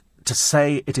 and to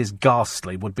say it is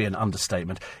ghastly would be an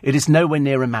understatement. It is nowhere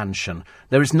near a mansion.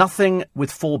 There is nothing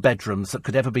with 4 bedrooms that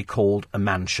could ever be called a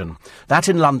mansion. That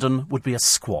in London would be a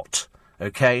squat.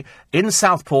 OK? In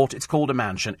Southport, it's called a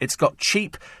mansion. It's got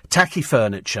cheap, tacky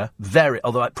furniture,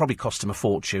 although it probably cost him a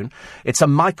fortune. It's a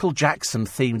Michael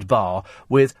Jackson-themed bar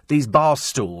with these bar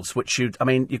stools, which you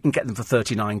can get them for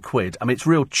 39 quid. I mean, it's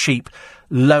real cheap,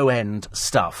 low-end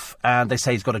stuff. And they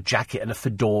say he's got a jacket and a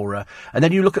fedora. And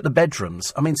then you look at the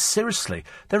bedrooms. I mean, seriously,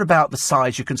 they're about the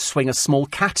size you can swing a small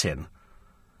cat in.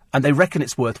 And they reckon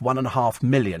it's worth $1.5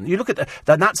 million. You look at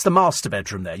that's the master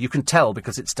bedroom there. You can tell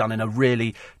because it's done in a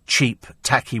really cheap,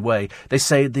 tacky way. They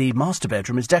say the master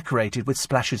bedroom is decorated with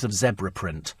splashes of zebra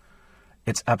print.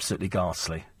 It's absolutely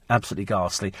ghastly. Absolutely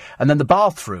ghastly. And then the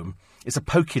bathroom is a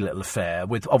pokey little affair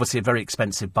with obviously a very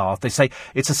expensive bath. They say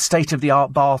it's a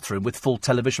state-of-the-art bathroom with full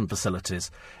television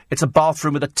facilities. It's a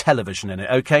bathroom with a television in it,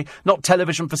 OK? Not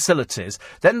television facilities.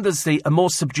 Then there's a more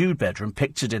subdued bedroom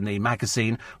pictured in the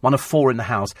magazine, one of 4 in the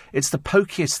house. It's the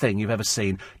pokiest thing you've ever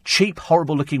seen. Cheap,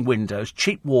 horrible-looking windows,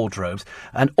 cheap wardrobes,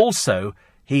 and also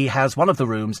he has one of the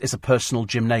rooms is a personal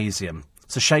gymnasium.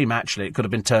 It's a shame, actually. It could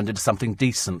have been turned into something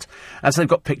decent. And so they've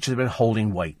got pictures of him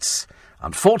holding weights.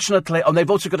 Unfortunately, and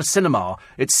they've also got a cinema.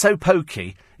 It's so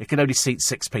pokey, it can only seat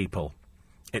 6 people.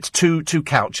 It's two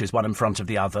couches, one in front of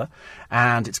the other,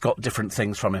 and it's got different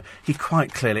things from it. He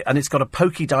quite clearly... and it's got a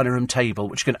pokey dining room table,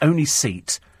 which can only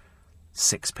seat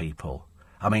 6 people.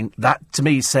 I mean, that, to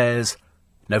me, says,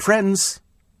 no friends.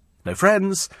 No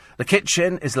friends. The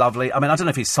kitchen is lovely. I mean, I don't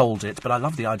know if he sold it, but I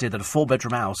love the idea that a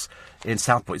 4-bedroom house in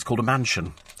Southport is called a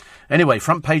mansion. Anyway,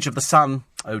 front page of The Sun.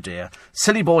 Oh, dear.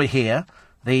 Silly boy here.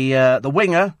 The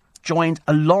winger joined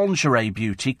a lingerie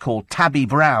beauty called Tabby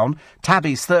Brown.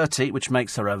 Tabby's 30, which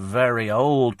makes her a very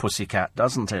old pussycat,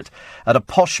 doesn't it? At a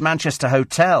posh Manchester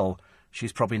hotel.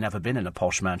 She's probably never been in a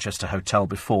posh Manchester hotel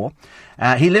before.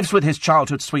 He lives with his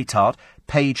childhood sweetheart,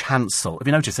 Paige Hansel. Have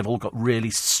you noticed they've all got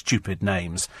really stupid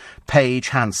names? Paige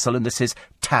Hansel, and this is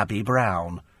Tabby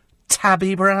Brown.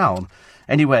 Tabby Brown.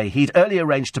 Anyway, he'd earlier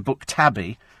arranged to book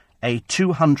Tabby a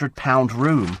 £200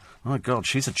 room. Oh, God,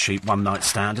 she's a cheap one-night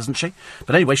stand, isn't she?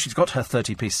 But anyway, she's got her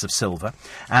 30 pieces of silver.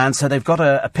 And so they've got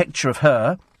a picture of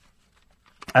her,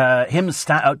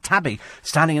 Tabby,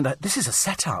 standing in the... This is a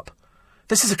setup.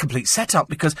 This is a complete setup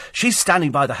because she's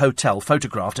standing by the hotel,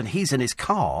 photographed, and he's in his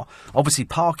car, obviously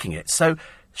parking it. So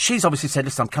she's obviously said,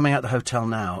 listen, I'm coming out the hotel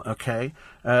now, OK?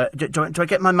 Do I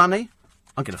get my money?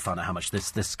 I'm going to find out how much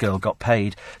this girl got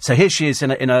paid. So here she is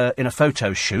in a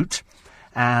photo shoot.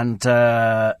 and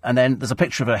then there's a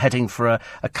picture of her heading for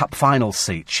a cup final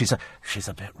seat. She's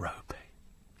a bit ropey.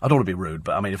 I don't want to be rude,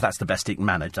 but I mean, if that's the best he can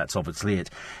manage, that's obviously it.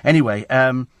 Anyway,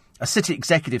 a city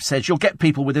executive says you'll get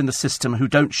people within the system who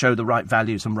don't show the right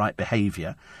values and right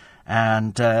behaviour,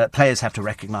 and players have to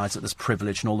recognise that there's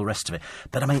privilege and all the rest of it.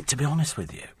 But I mean, to be honest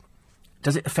with you,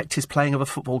 does it affect his playing of a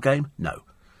football game? No.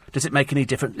 Does it make any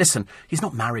difference? Listen, he's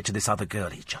not married to this other girl.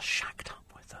 He's just shacked up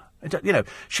with her. You know,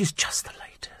 she's just the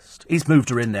latest. He's moved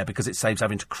her in there because it saves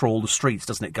having to crawl the streets,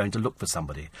 doesn't it, going to look for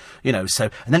somebody? You know, so...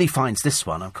 And then he finds this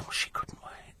one. Of course, she couldn't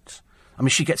wait. I mean,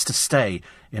 she gets to stay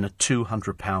in a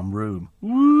 £200 room.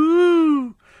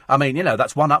 Woo! I mean, you know,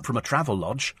 that's one up from a travel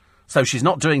lodge. So she's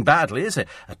not doing badly, is it?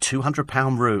 A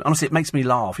 £200 room. Honestly, it makes me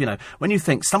laugh, you know. When you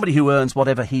think somebody who earns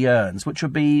whatever he earns, which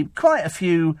would be quite a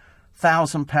few...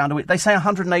 £1,000 a week. They say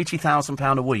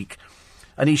 £180,000 a week,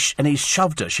 and he's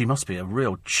shoved her. She must be a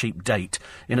real cheap date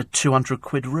in a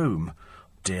 £200 room.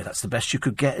 Dear, that's the best you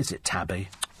could get, is it, Tabby?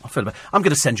 I'm going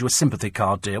to send you a sympathy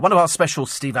card, dear. One of our special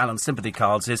Steve Allen sympathy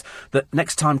cards is that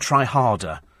next time try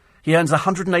harder. He earns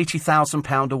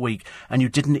 £180,000 a week, and you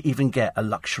didn't even get a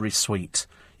luxury suite.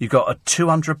 You got a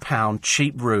 £200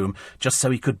 cheap room just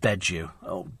so he could bed you.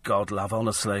 Oh God, love,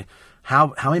 honestly,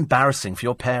 how embarrassing for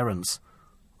your parents.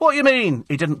 What do you mean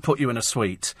he didn't put you in a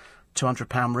suite?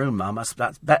 £200 room, Mum.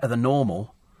 That's better than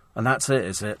normal. And that's it,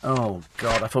 is it? Oh,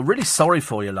 God, I feel really sorry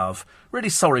for you, love. Really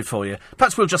sorry for you.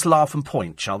 Perhaps we'll just laugh and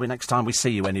point, shall we, next time we see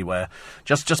you anywhere?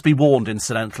 Just be warned,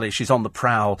 incidentally, she's on the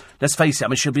prowl. Let's face it, I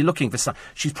mean, she'll be looking for some...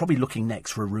 She's probably looking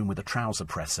next for a room with a trouser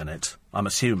press in it, I'm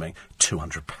assuming.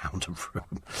 £200 a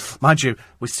room. Mind you,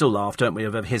 we still laugh, don't we,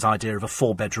 over his idea of a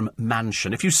 4-bedroom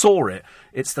mansion. If you saw it,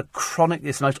 it's the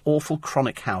most awful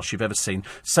chronic house you've ever seen.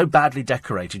 So badly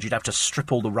decorated, you'd have to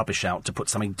strip all the rubbish out to put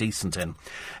something decent in.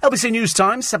 LBC News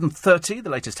Time, 7:30, the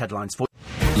latest headlines for...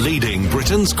 Leading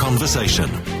Britain's conversation.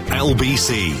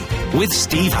 LBC with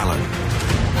Steve Allen.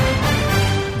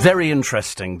 Very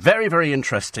interesting. Very, very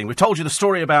interesting. We told you the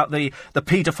story about the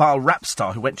paedophile rap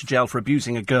star who went to jail for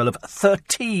abusing a girl of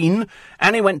 13,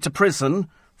 and he went to prison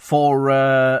for,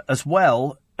 as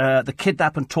well, the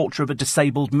kidnap and torture of a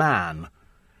disabled man.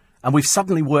 And we've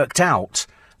suddenly worked out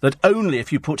that only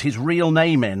if you put his real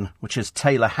name in, which is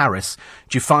Taylor Harris,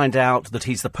 do you find out that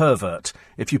he's the pervert.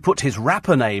 If you put his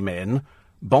rapper name in,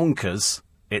 Bonkers,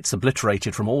 it's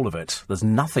obliterated from all of it. There's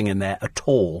nothing in there at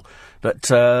all. But,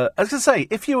 as I say,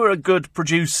 if you were a good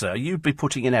producer, you'd be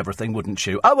putting in everything, wouldn't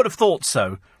you? I would have thought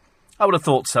so. I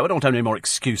don't want any more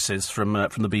excuses from the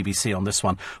BBC on this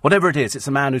one. Whatever it is, it's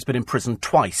a man who's been in prison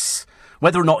twice.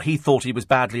 Whether or not he thought he was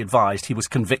badly advised, he was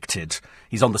convicted.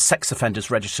 He's on the sex offenders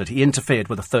registered. He interfered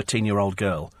with a 13-year-old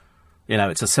girl. You know,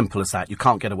 it's as simple as that. You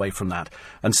can't get away from that.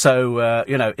 And so,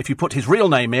 you know, if you put his real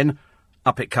name in,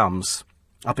 up it comes.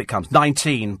 Up it comes.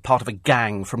 19, part of a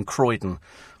gang from Croydon.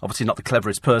 Obviously not the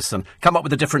cleverest person. Come up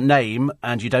with a different name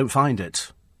and you don't find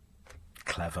it.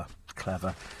 Clever.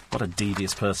 What a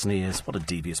devious person he is. What a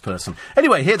devious person.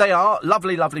 Anyway, here they are.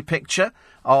 Lovely, lovely picture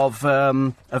of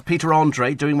Peter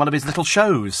Andre doing one of his little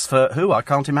shows. For who? I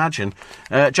can't imagine.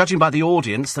 Judging by the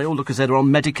audience, they all look as though they're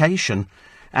on medication.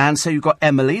 And so you've got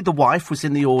Emily, the wife, was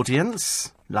in the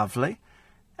audience. Lovely.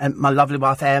 And my lovely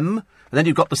wife, Em. And then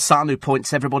you've got the son who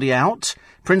points everybody out.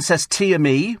 Princess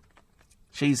Tia-Me.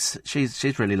 She's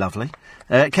really lovely.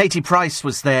 Katie Price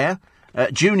was there.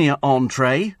 Junior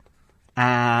Andre.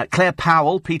 Claire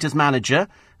Powell, Peter's manager,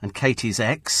 and Katie's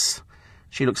ex.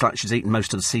 She looks like she's eaten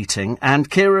most of the seating. And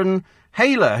Kieran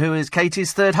Hayler, who is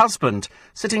Katie's third husband,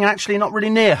 sitting actually not really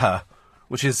near her,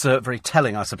 which is very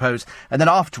telling, I suppose. And then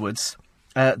afterwards,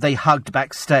 they hugged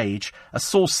backstage. A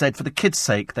source said for the kids'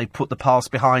 sake, they put the past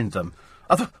behind them.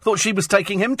 I thought she was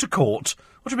taking him to court.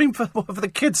 What do you mean for the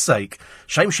kids' sake?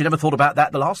 Shame she never thought about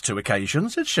that the last two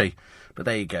occasions, did she? But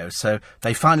there you go. So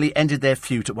they finally ended their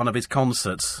feud at one of his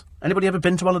concerts. Anybody ever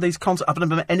been to one of these concerts? I've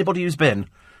never met anybody who's been.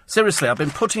 Seriously, I've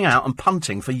been putting out and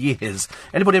punting for years.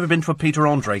 Anybody ever been to a Peter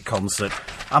Andre concert?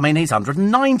 I mean, he's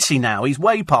 190 now. He's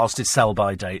way past his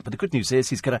sell-by date. But the good news is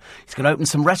he's gonna open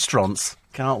some restaurants.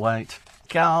 Can't wait.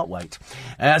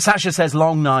 Sasha says,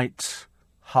 long night,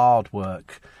 hard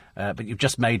work. But you've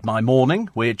just made my morning,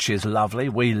 which is lovely.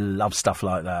 We love stuff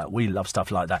like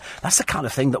that. That's the kind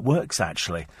of thing that works,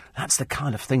 actually. That's the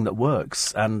kind of thing that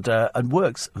works, and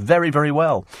works very, very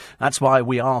well. That's why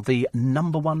we are the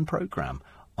 #1 programme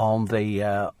on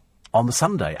the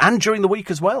Sunday, and during the week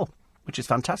as well, which is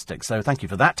fantastic. So thank you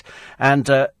for that. And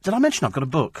did I mention I've got a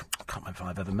book? I can't remember if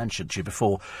I've ever mentioned to you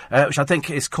before, which I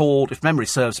think is called, if memory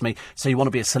serves me, So You Want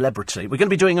to Be a Celebrity. We're going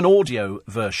to be doing an audio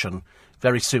version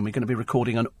very soon. We're going to be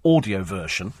recording an audio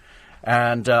version.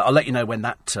 And I'll let you know when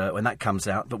that comes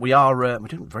out. But we're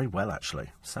doing very well, actually.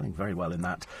 Selling very well in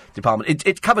that department.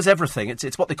 It covers everything.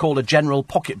 It's what they call a general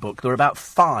pocketbook. There are about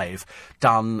 5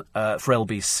 done for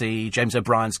LBC. James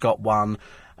O'Brien's got one,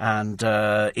 and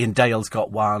Ian Dale's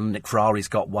got one. Nick Ferrari's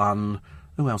got one.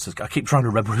 Who else has got? I keep trying to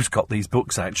remember who's got these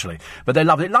books, actually. But they're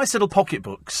lovely. Nice little pocket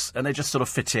books, and they just sort of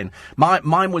fit in.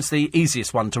 Mine was the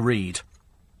easiest one to read,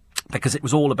 because it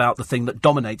was all about the thing that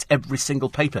dominates every single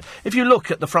paper. If you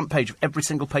look at the front page of every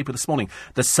single paper this morning,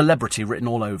 there's celebrity written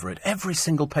all over it. Every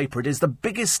single paper. It is the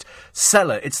biggest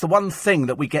seller. It's the one thing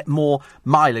that we get more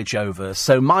mileage over.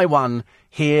 So my one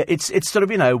here, it's sort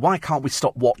of, why can't we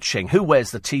stop watching? Who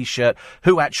wears the T-shirt?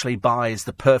 Who actually buys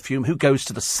the perfume? Who goes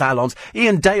to the salons?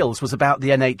 Ian Dale's was about the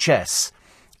NHS.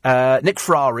 Nick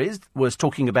Ferrari was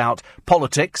talking about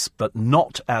politics, but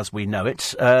not as we know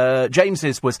it.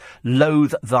 James's was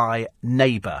loathe thy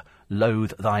neighbour.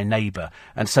 Loathe thy neighbour.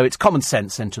 And so it's common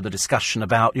sense into the discussion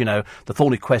about, the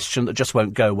thorny question that just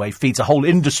won't go away, feeds a whole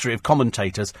industry of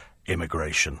commentators,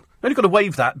 immigration. You've only got to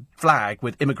wave that flag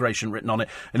with immigration written on it,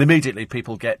 and immediately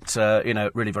people get,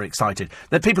 really very excited.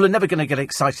 That people are never going to get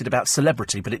excited about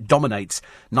celebrity, but it dominates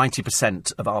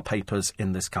 90% of our papers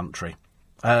in this country.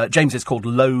 James is called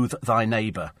Loathe Thy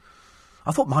Neighbour.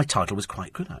 I thought my title was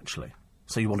quite good, actually.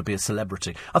 So you want to be a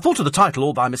celebrity. I thought of the title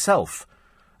all by myself.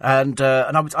 And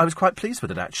I was quite pleased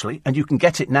with it, actually. And you can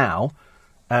get it now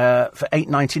for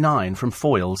 $8.99 from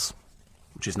Foyles,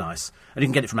 which is nice. And you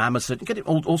can get it from Amazon. You can get it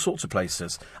all sorts of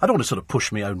places. I don't want to sort of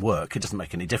push my own work. It doesn't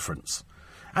make any difference.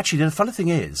 Actually, the funny thing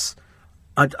is,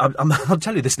 I'll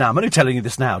tell you this now. I'm only telling you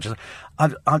this now.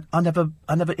 I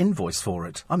never invoice for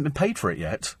it. I haven't been paid for it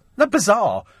yet. Isn't that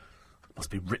bizarre? Must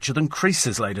be richer than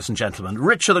Creases, ladies and gentlemen.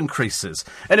 Richer than Creases.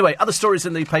 Anyway, other stories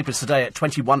in the papers today at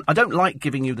 21. I don't like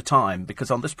giving you the time, because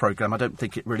on this programme I don't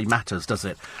think it really matters, does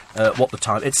it, what the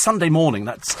time... It's Sunday morning.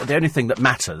 That's the only thing that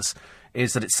matters,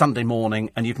 is that it's Sunday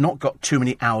morning and you've not got too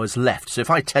many hours left. So if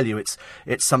I tell you it's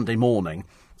Sunday morning...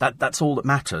 That's all that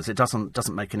matters. It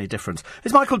doesn't make any difference.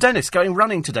 Is Michael Dennis going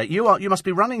running today? You must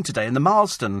be running today in the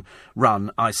Marsden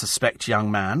run, I suspect,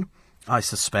 young man. I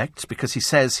suspect, because he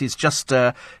says he's just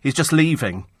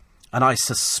leaving, and I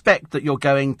suspect that you're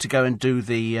going to go and do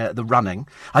the running.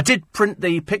 I did print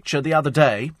the picture the other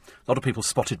day. A lot of people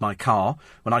spotted my car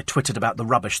when I twittered about the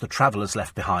rubbish the travellers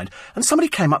left behind, and somebody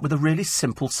came up with a really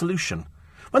simple solution.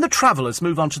 When the travellers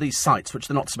move onto these sites, which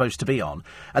they're not supposed to be on,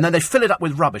 and then they fill it up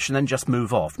with rubbish and then just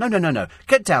move off. No.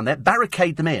 Get down there,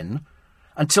 barricade them in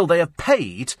until they have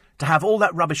paid to have all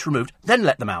that rubbish removed, then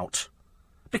let them out.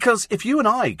 Because if you and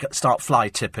I start fly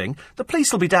tipping, the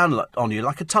police will be down on you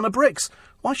like a ton of bricks.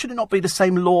 Why should it not be the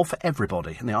same law for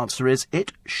everybody? And the answer is,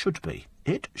 it should be.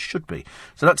 It should be.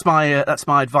 So that's my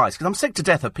advice, because I'm sick to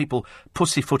death of people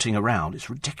pussyfooting around. It's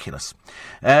ridiculous.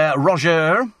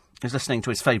 Roger is listening to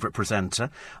his favourite presenter.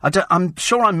 I'm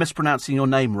sure I'm mispronouncing your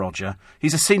name, Roger.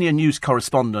 He's a senior news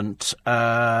correspondent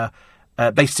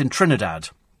based in Trinidad.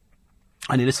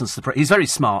 And he listens to he's very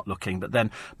smart-looking, but then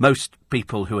most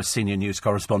people who are senior news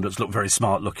correspondents look very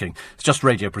smart-looking. It's just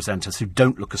radio presenters who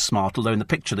don't look as smart, although in the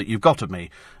picture that you've got of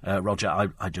me, Roger,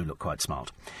 I do look quite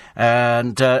smart.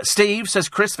 And Steve says,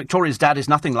 Chris, Victoria's dad is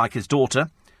nothing like his daughter.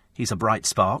 He's a bright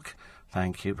spark.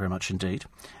 Thank you very much indeed.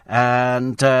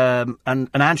 And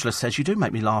Angela says, you do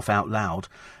make me laugh out loud.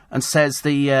 And says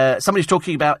somebody's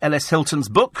talking about L.S. Hilton's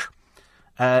book.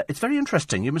 It's very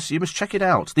interesting. You must check it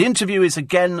out. The interview is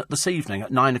again this evening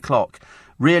at 9:00.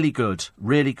 Really good,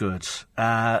 really good.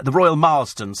 The Royal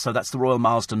Marsden, so that's the Royal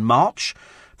Marsden March.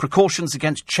 Precautions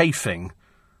against chafing,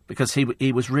 because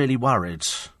he was really worried,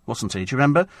 wasn't he? Do you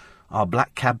remember? Our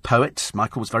black cab poet,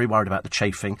 Michael, was very worried about the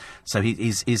chafing, so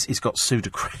he's got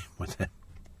Sudocrem with him.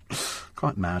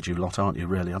 Quite mad you lot, aren't you,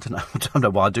 really? I don't know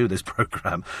why I do this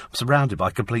programme. I'm surrounded by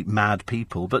complete mad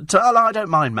people, but I don't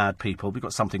mind mad people. We've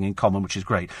got something in common, which is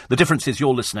great. The difference is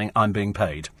you're listening, I'm being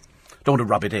paid. Don't want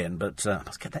to rub it in, but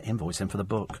let's get that invoice in for the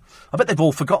book. I bet they've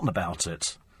all forgotten about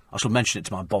it. I shall mention it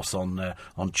to my boss on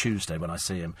Tuesday when I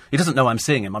see him. He doesn't know I'm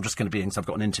seeing him. I'm just going to be in because I've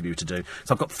got an interview to do.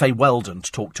 So I've got Faye Weldon to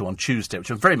talk to on Tuesday, which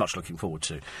I'm very much looking forward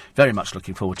to. Very much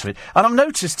looking forward to it. And I've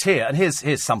noticed here, and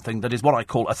here's something that is what I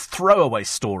call a throwaway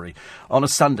story on a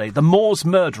Sunday. The Moors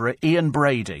murderer, Ian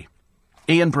Brady.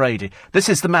 Ian Brady. This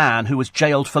is the man who was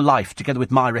jailed for life together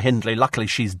with Myra Hindley. Luckily,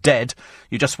 she's dead.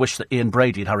 You just wish that Ian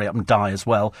Brady'd hurry up and die as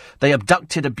well. They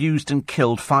abducted, abused and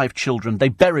killed 5 children. They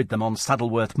buried them on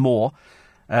Saddleworth Moor.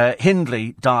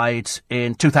 Hindley died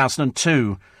in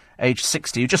 2002, aged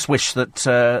 60. You just wish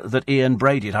that Ian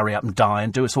Brady would hurry up and die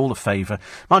and do us all a favour.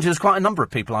 Mind you, there's quite a number of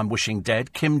people I'm wishing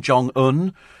dead. Kim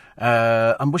Jong-un,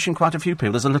 I'm wishing quite a few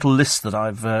people. There's a little list that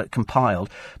I've compiled.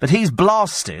 But he's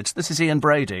blasted, this is Ian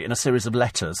Brady, in a series of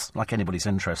letters, like anybody's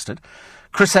interested,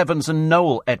 Chris Evans and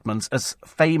Noel Edmonds as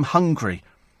fame-hungry.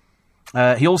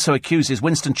 He also accuses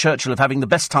Winston Churchill of having the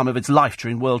best time of his life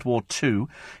during World War II.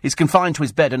 He's confined to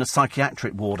his bed in a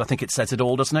psychiatric ward. I think it says it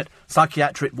all, doesn't it?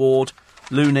 Psychiatric ward,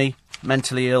 loony,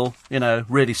 mentally ill,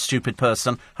 really stupid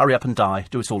person. Hurry up and die.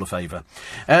 Do us all a favour.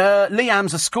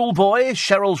 Liam's a schoolboy.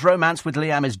 Cheryl's romance with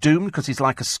Liam is doomed because he's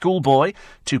like a schoolboy.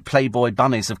 2 Playboy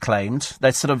bunnies have claimed.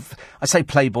 They're I say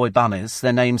Playboy bunnies.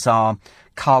 Their names are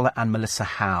Carla and Melissa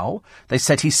Howe. They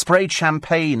said he sprayed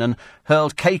champagne and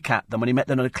hurled cake at them when he met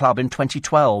them at a club in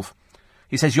 2012.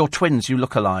 He says, "You're twins, you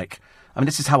look alike." I mean,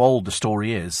 this is how old the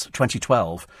story is,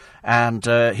 2012, and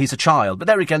he's a child. But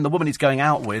there again, the woman he's going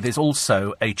out with is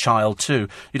also a child too.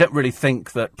 You don't really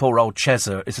think that poor old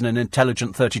Cheza is an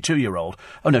intelligent 32-year-old.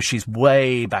 Oh no, she's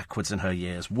way backwards in her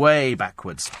years, way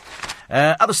backwards.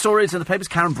 Other stories in the papers,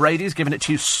 Karen Brady's giving it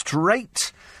to you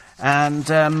straight,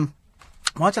 and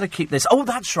why did I keep this? Oh,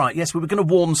 that's right, yes, we were going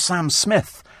to warn Sam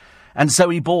Smith and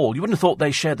Zoe Ball. You wouldn't have thought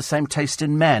they shared the same taste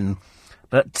in men,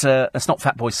 but that's not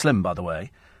Fatboy Slim, by the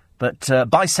way. But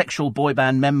bisexual boy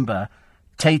band member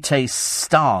Tay-Tay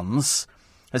Starnes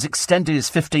has extended his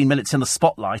 15 minutes in the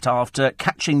spotlight after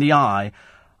catching the eye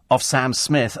of Sam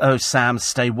Smith. Oh, Sam,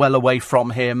 stay well away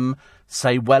from him.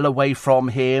 Stay well away from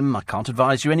him. I can't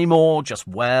advise you anymore. Just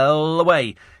well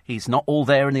away. He's not all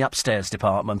there in the upstairs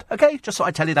department. OK, just so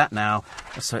I tell you that now.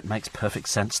 Just so it makes perfect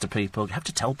sense to people. You have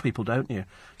to tell people, don't you? You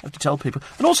have to tell people.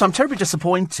 And also, I'm terribly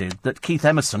disappointed that Keith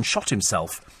Emerson shot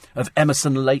himself, of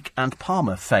Emerson, Lake and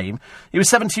Palmer fame. He was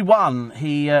 71.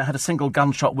 He had a single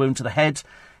gunshot wound to the head.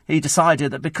 He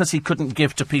decided that because he couldn't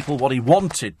give to people what he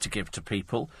wanted to give to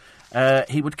people,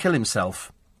 he would kill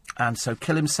himself. And so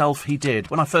kill himself he did.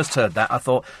 When I first heard that, I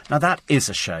thought, now that is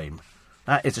a shame.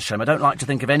 That is a shame. I don't like to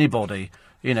think of anybody,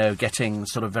 getting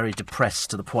sort of very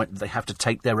depressed to the point that they have to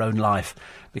take their own life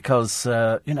because,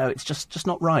 it's just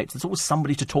not right. There's always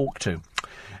somebody to talk to.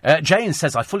 Jane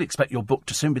says, I fully expect your book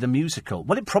to soon be the musical.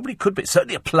 Well, it probably could be.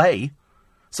 Certainly a play.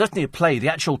 Certainly a play. The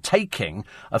actual taking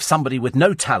of somebody with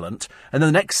no talent, and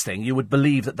the next thing you would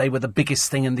believe that they were the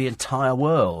biggest thing in the entire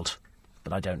world.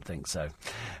 But I don't think so.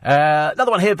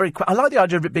 Another one here, very quick. I like the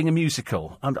idea of it being a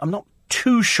musical. I'm not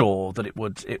too sure that it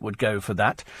would go for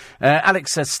that.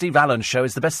 Alex says Steve Allen's show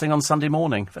is the best thing on Sunday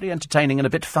morning. Very entertaining and a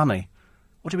bit funny.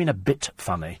 What do you mean a bit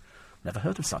funny? Never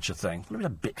heard of such a thing. What do you mean a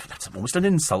bit? That's almost an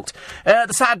insult.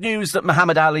 The sad news that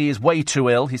Muhammad Ali is way too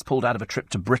ill. He's pulled out of a trip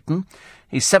to Britain.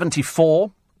 He's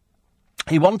 74.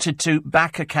 He wanted to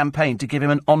back a campaign to give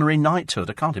him an honorary knighthood.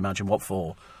 I can't imagine what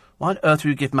for. Why on earth would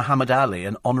you give Muhammad Ali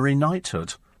an honorary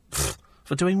knighthood? Pfft,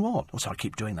 for doing what? Oh, sorry, I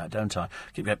keep doing that, don't I?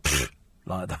 Keep going, pfft,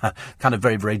 like that. Kind of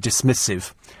very, very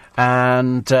dismissive.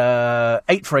 And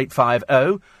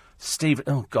 84850, Steve...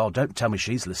 Oh, God, don't tell me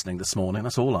she's listening this morning.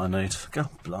 That's all I need. God,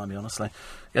 blimey, honestly.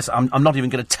 Yes, I'm not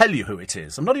even going to tell you who it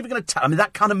is. I'm not even going to tell... I'm in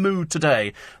that kind of mood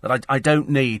today that I don't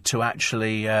need to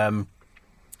actually...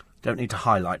 Don't need to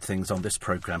highlight things on this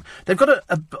programme. They've got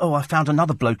I found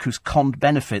another bloke who's conned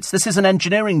benefits. This is an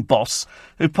engineering boss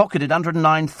who pocketed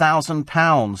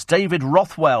 £109,000. David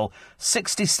Rothwell,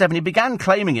 67. He began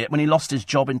claiming it when he lost his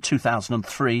job in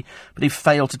 2003, but he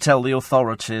failed to tell the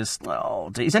authorities. Oh,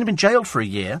 dear. He's only been jailed for a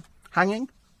year. Hanging?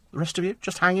 The rest of you?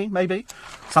 Just hanging, maybe?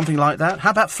 Something like that.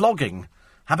 How about flogging?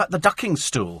 How about the ducking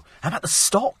stool? How about the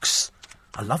stocks?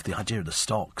 I love the idea of the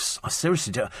stocks. I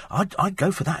seriously do. I'd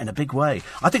go for that in a big way.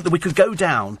 I think that we could go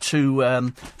down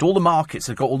to all the markets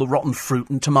that have got all the rotten fruit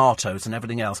and tomatoes and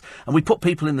everything else, and we put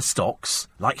people in the stocks,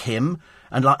 like him,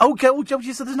 and like,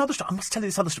 there's another story. I must tell you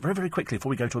this other story very, very quickly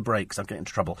before we go to a break, because I'm getting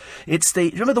into trouble. It's do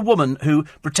you remember the woman who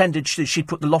pretended she'd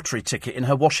put the lottery ticket in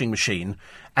her washing machine,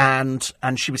 and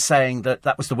she was saying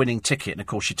that was the winning ticket, and of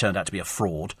course she turned out to be a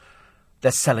fraud.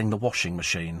 They're selling the washing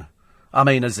machine. I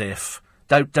mean, as if...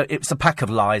 It's a pack of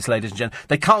lies, ladies and gentlemen.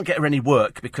 They can't get her any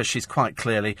work because she's quite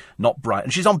clearly not bright.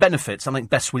 And she's on benefits. I think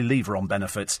best we leave her on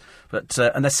benefits. But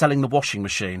and they're selling the washing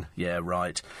machine. Yeah,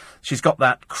 right. She's got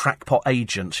that crackpot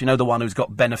agent. You know, the one who's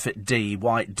got benefit D,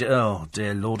 white D. Oh,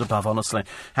 dear Lord above, honestly.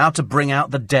 How to bring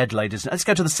out the dead, ladies. Let's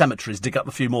go to the cemeteries, dig up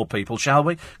a few more people, shall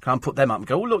we? Try and put them up and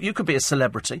go, oh, look, you could be a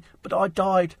celebrity. But I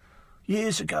died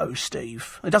years ago,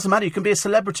 Steve. It doesn't matter. You can be a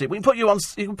celebrity. We can put you on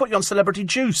Celebrity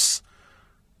Juice.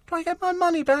 Do I get my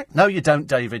money back? No, you don't,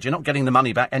 David. You're not getting the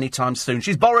money back anytime soon.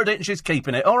 She's borrowed it and she's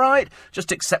keeping it, all right?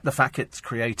 Just accept the fact it's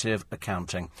creative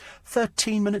accounting.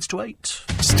 13 minutes to 8.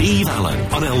 Steve Allen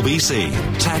on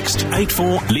LBC. Text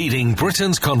 84. Leading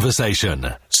Britain's conversation.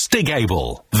 Stig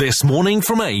Abel. This morning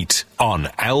from 8 on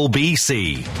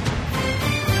LBC.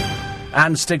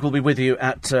 And Stig will be with you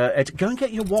at... go and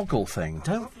get your woggle thing.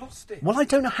 I've lost it. Well, I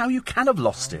don't know how you can have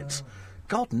lost it.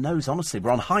 God knows, honestly.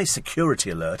 We're on high security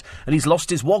alert, and he's lost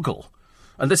his woggle.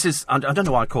 And this is... I don't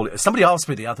know why I call it... Somebody asked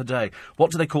me the other day,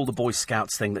 what do they call the Boy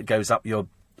Scouts thing that goes up your...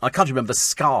 I can't remember the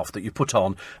scarf that you put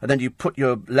on, and then you put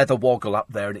your leather woggle up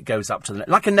there, and it goes up to the neck,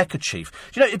 like a neckerchief.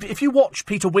 Do you know, if you watch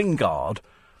Peter Wingard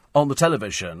on the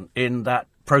television in that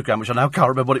programme, which I now can't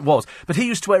remember what it was, but he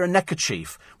used to wear a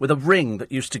neckerchief with a ring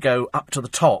that used to go up to the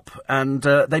top, and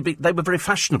they were very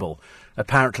fashionable,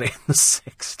 apparently, in the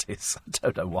 60s. I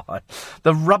don't know why.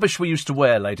 The rubbish we used to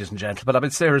wear, ladies and gentlemen. I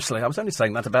mean, seriously, I was only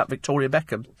saying that about Victoria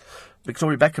Beckham.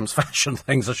 Victoria Beckham's fashion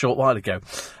things a short while ago.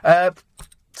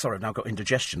 Sorry, I've now got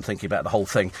indigestion thinking about the whole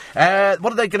thing. What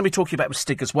are they going to be talking about with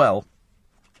Stig as well?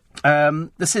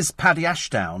 This is Paddy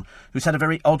Ashdown, who's had a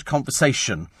very odd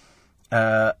conversation.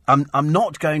 I'm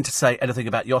not going to say anything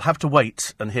about... You'll have to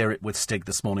wait and hear it with Stig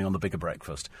this morning on the Bigger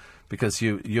Breakfast, because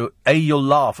you'll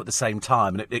laugh at the same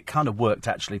time, and it kind of worked,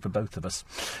 actually, for both of us.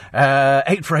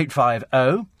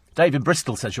 84850. David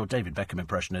Bristol says your David Beckham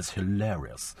impression is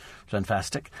hilarious.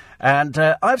 Fantastic. And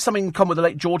I have something in common with the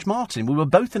late George Martin. We were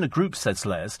both in a group, says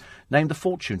Les, named the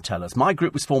Fortune Tellers. My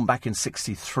group was formed back in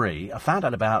 1963. I found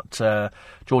out about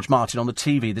George Martin on the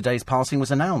TV the day his passing was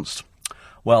announced.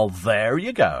 Well, there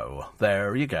you go.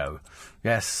 There you go.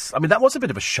 Yes. I mean, that was a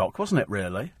bit of a shock, wasn't it,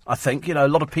 really? I think, a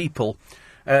lot of people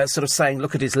sort of saying,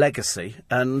 look at his legacy.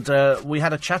 And we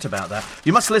had a chat about that.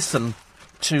 You must listen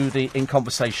to the In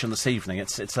Conversation this evening.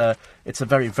 It's a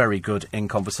very, very good In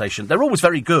Conversation. They're always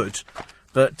very good,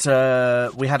 but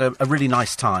we had a really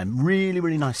nice time. Really,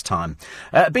 really nice time.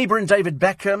 Bieber and David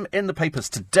Beckham in the papers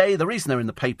today. The reason they're in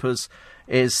the papers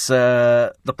is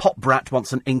the pop brat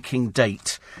wants an inking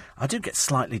date. I do get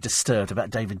slightly disturbed about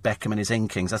David Beckham and his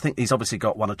inkings. I think he's obviously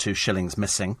got 1 or 2 shillings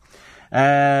missing.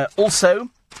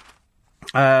 Also,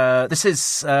 this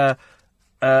is...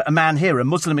 a man here, a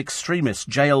Muslim extremist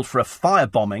jailed for a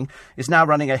firebombing, is now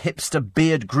running a hipster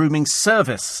beard grooming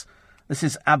service. This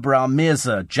is Abrar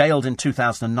Mirza, jailed in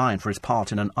 2009 for his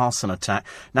part in an arson attack.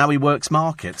 Now he works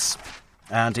markets.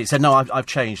 And he said, no, I've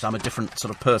changed. I'm a different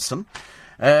sort of person.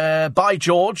 By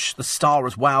George, the star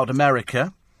has wowed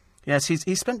America. Yes,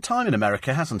 he's spent time in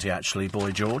America, hasn't he, actually,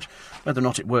 Boy George? Whether or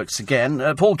not it works again.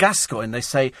 Paul Gascoigne, they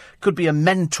say, could be a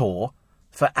mentor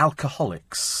for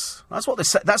alcoholics. That's what they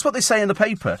say. That's what they say in the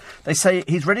paper. They say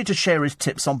he's ready to share his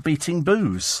tips on beating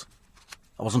booze.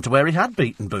 I wasn't aware he had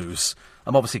beaten booze.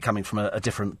 I'm obviously coming from a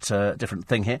different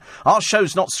thing here. Our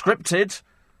show's not scripted,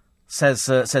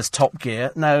 says Top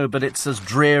Gear. No, but it's as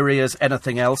dreary as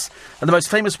anything else. And the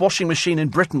most famous washing machine in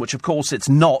Britain, which of course it's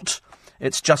not.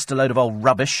 It's just a load of old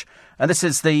rubbish. And this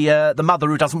is the mother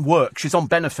who doesn't work. She's on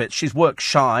benefits. She's work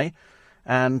shy,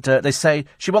 and they say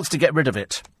she wants to get rid of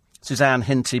it. Suzanne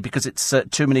Hinty, because it's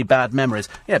too many bad memories.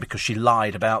 Yeah, because she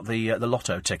lied about the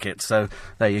lotto ticket. So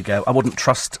there you go. I wouldn't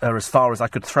trust her as far as I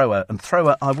could throw her. And throw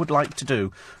her I would like to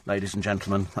do, ladies and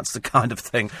gentlemen. That's the kind of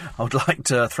thing. I would like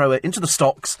to throw her into the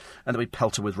stocks and then we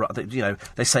pelt her with...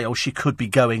 they say, oh, she could be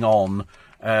going on.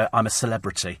 I'm a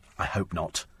celebrity. I hope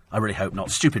not. I really hope not.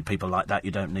 Stupid people like that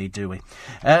you don't need, do we?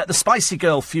 The Spicy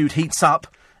Girl feud heats up.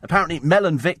 Apparently Mel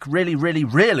and Vic really, really,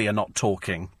 really are not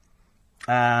talking.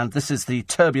 And this is the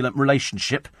turbulent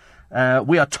relationship.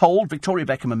 We are told Victoria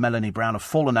Beckham and Melanie Brown have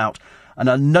fallen out and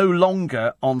are no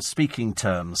longer on speaking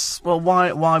terms. Well,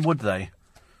 why would they?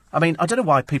 I mean, I don't know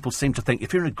why people seem to think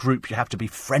if you're in a group you have to be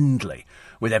friendly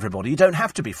with everybody. You don't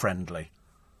have to be friendly.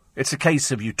 It's a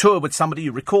case of you tour with somebody,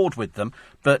 you record with them,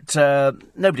 but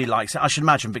nobody likes it. I should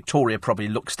imagine Victoria probably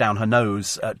looks down her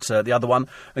nose at the other one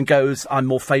and goes, I'm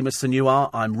more famous than you are,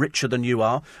 I'm richer than you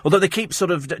are. Although they keep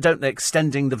sort of, don't they,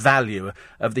 extending the value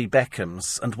of the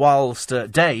Beckhams. And whilst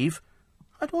Dave,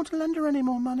 I don't want to lend her any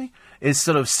more money, is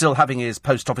sort of still having his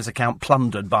post office account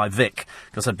plundered by Vic,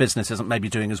 because her business isn't maybe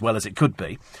doing as well as it could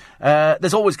be.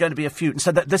 There's always going to be a feud. And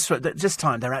so that this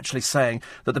time they're actually saying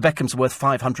that the Beckhams are worth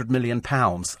 £500 million. I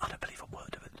don't believe a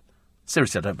word of it.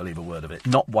 Seriously, I don't believe a word of it.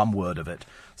 Not one word of it.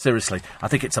 Seriously, I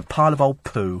think it's a pile of old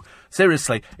poo.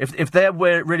 Seriously, if they're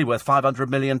really worth £500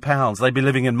 million, they'd be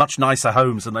living in much nicer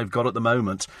homes than they've got at the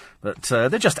moment. But they're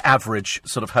just average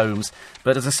sort of homes.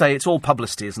 But as I say, it's all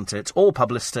publicity, isn't it? All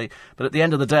publicity. But at the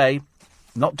end of the day,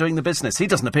 not doing the business. He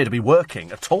doesn't appear to be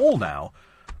working at all now.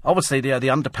 Obviously, the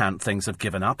underpant things have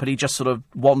given up, and he just sort of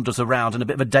wanders around in a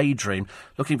bit of a daydream,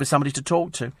 looking for somebody to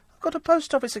talk to. I've got a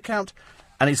post office account.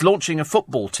 And he's launching a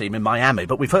football team in Miami,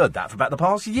 but we've heard that for about the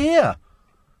past year.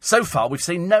 So far, we've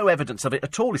seen no evidence of it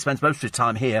at all. He spends most of his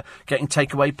time here getting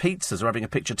takeaway pizzas or having a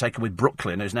picture taken with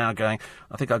Brooklyn, who's now going,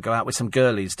 I think I'll go out with some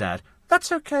girlies, Dad.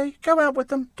 That's okay. Go out with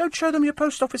them. Don't show them your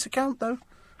post office account, though.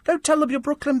 Go tell them you're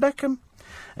Brooklyn Beckham.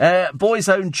 Boys'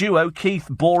 own duo, Keith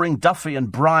Boring Duffy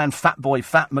and Brian Fatboy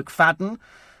Fat McFadden,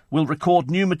 will record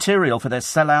new material for their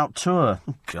sellout tour.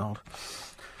 Oh, God.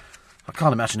 I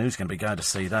can't imagine who's going to be going to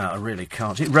see that. I really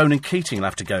can't. Ronan Keating will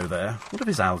have to go there. What are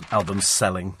his albums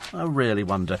selling? I really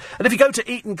wonder. And if you go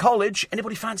to Eton College,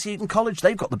 anybody fancy Eton College?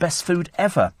 They've got the best food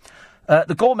ever.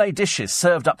 The gourmet dishes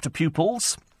served up to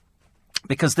pupils,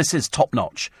 because this is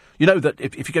top-notch. You know that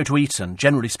if you go to Eton,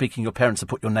 generally speaking, your parents have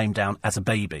put your name down as a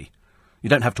baby. You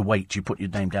don't have to wait, you put your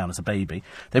name down as a baby.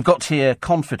 They've got here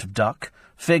confit of duck,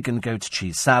 fig and goat's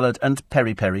cheese salad, and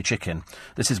peri-peri chicken.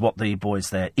 This is what the boys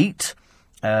there eat.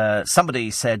 Somebody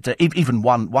said, even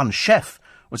one chef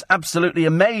was absolutely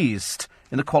amazed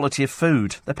in the quality of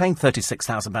food. They're paying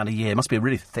 £36,000 a year. Must be a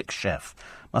really thick chef,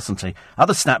 mustn't he?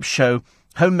 Other snaps show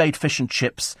homemade fish and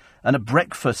chips and a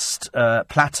breakfast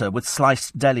platter with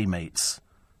sliced deli meats.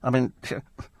 I mean,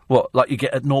 what, like you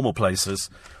get at normal places?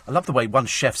 I love the way one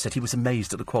chef said he was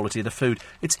amazed at the quality of the food.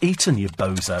 It's Eton, you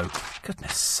bozo.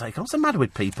 Goodness sake, what's the matter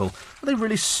with people? Are they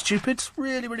really stupid?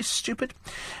 Really, really stupid?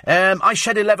 I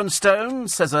shed 11 stone,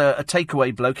 says a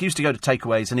takeaway bloke. He used to go to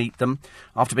takeaways and eat them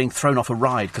after being thrown off a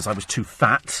ride because I was too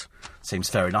fat. Seems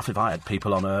fair enough. If I had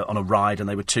people on a ride and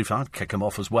they were too fat, I'd kick them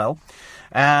off as well.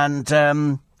 And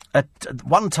at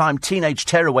one time, teenage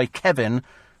tearaway Kevin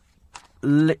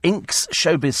inks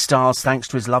showbiz stars thanks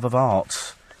to his love of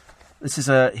art. This is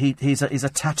he's a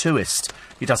tattooist.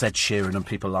 He does Ed Sheeran and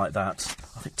people like that.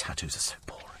 I think tattoos are so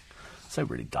boring. So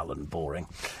really dull and boring.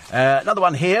 Another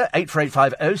one here,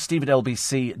 84850,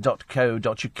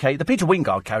 steve@lbc.co.uk. The Peter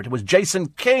Wingard character was Jason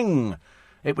King.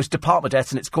 It was Department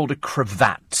S and it's called a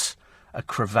cravat. A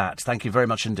cravat. Thank you very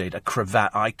much indeed. A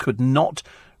cravat. I could not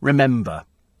remember.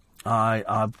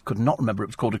 I could not remember it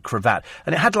was called a cravat.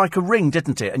 And it had like a ring,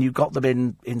 didn't it? And you got them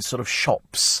in sort of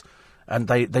shops. And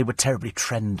they were terribly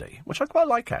trendy, which I quite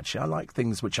like, actually. I like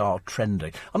things which are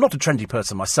trendy. I'm not a trendy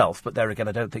person myself, but there again,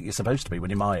 I don't think you're supposed to be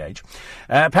when you're my age.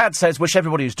 Pat says, wish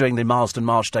everybody who's doing the Marsden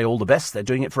March Day all the best. They're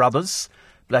doing it for others.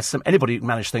 Bless them. Anybody who can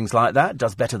manage things like that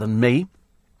does better than me.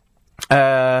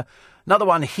 Another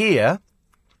one here.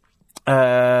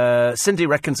 Cindy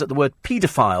reckons that the word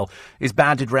paedophile is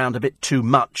bandied round a bit too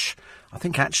much. I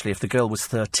think, actually, if the girl was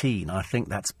 13, I think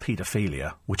that's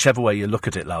paedophilia. Whichever way you look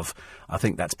at it, love, I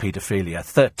think that's paedophilia.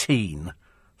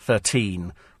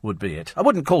 13 would be it. I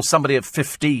wouldn't call somebody at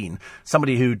 15,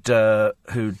 somebody who'd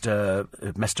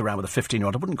messed around with a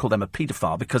 15-year-old, I wouldn't call them a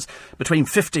paedophile, because between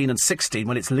 15 and 16,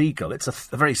 when it's legal, it's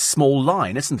a very small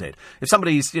line, isn't it? If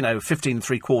somebody's, 15 and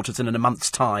 3/4 and in a month's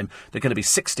time, they're going to be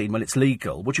 16 when it's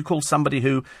legal, would you call somebody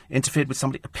who interfered with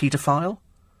somebody a paedophile?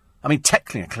 I mean,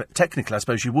 technically, I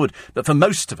suppose you would. But for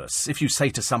most of us, if you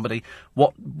say to somebody,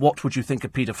 what would you think a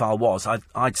paedophile was?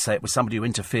 I'd say it was somebody who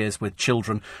interferes with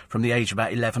children from the age of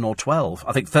about 11 or 12.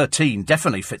 I think 13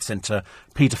 definitely fits into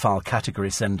paedophile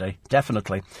category, Cindy.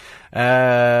 Definitely.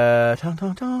 Another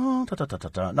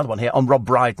one here on Rob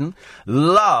Brydon.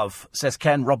 Love, says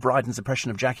Ken, Rob Brydon's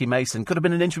impression of Jackie Mason. Could have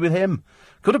been an interview with him.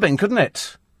 Could have been, couldn't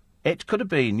it? It could have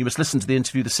been. You must listen to the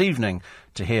interview this evening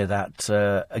to hear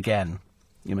that again.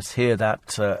 You must hear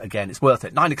that again. It's worth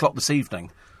it. 9 o'clock this evening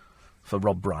for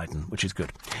Rob Brydon, which is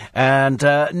good. And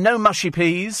no mushy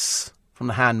peas from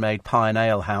the Handmade Pie and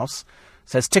Ale House.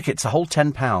 Says tickets a whole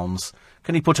 £10.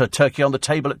 Can he put a turkey on the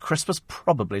table at Christmas?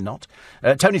 Probably not.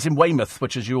 Tony's in Weymouth,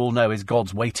 which, as you all know, is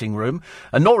God's waiting room.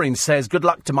 And Noreen says, good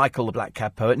luck to Michael, the Black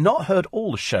Cab Poet. Not heard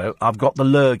all the show. I've got the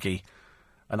lurgy.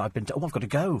 And I've got to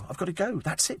go. I've got to go.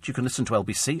 That's it. You can listen to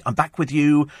LBC. I'm back with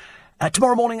you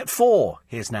tomorrow morning at 4.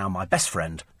 Here's now my best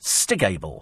friend, Stig Abel.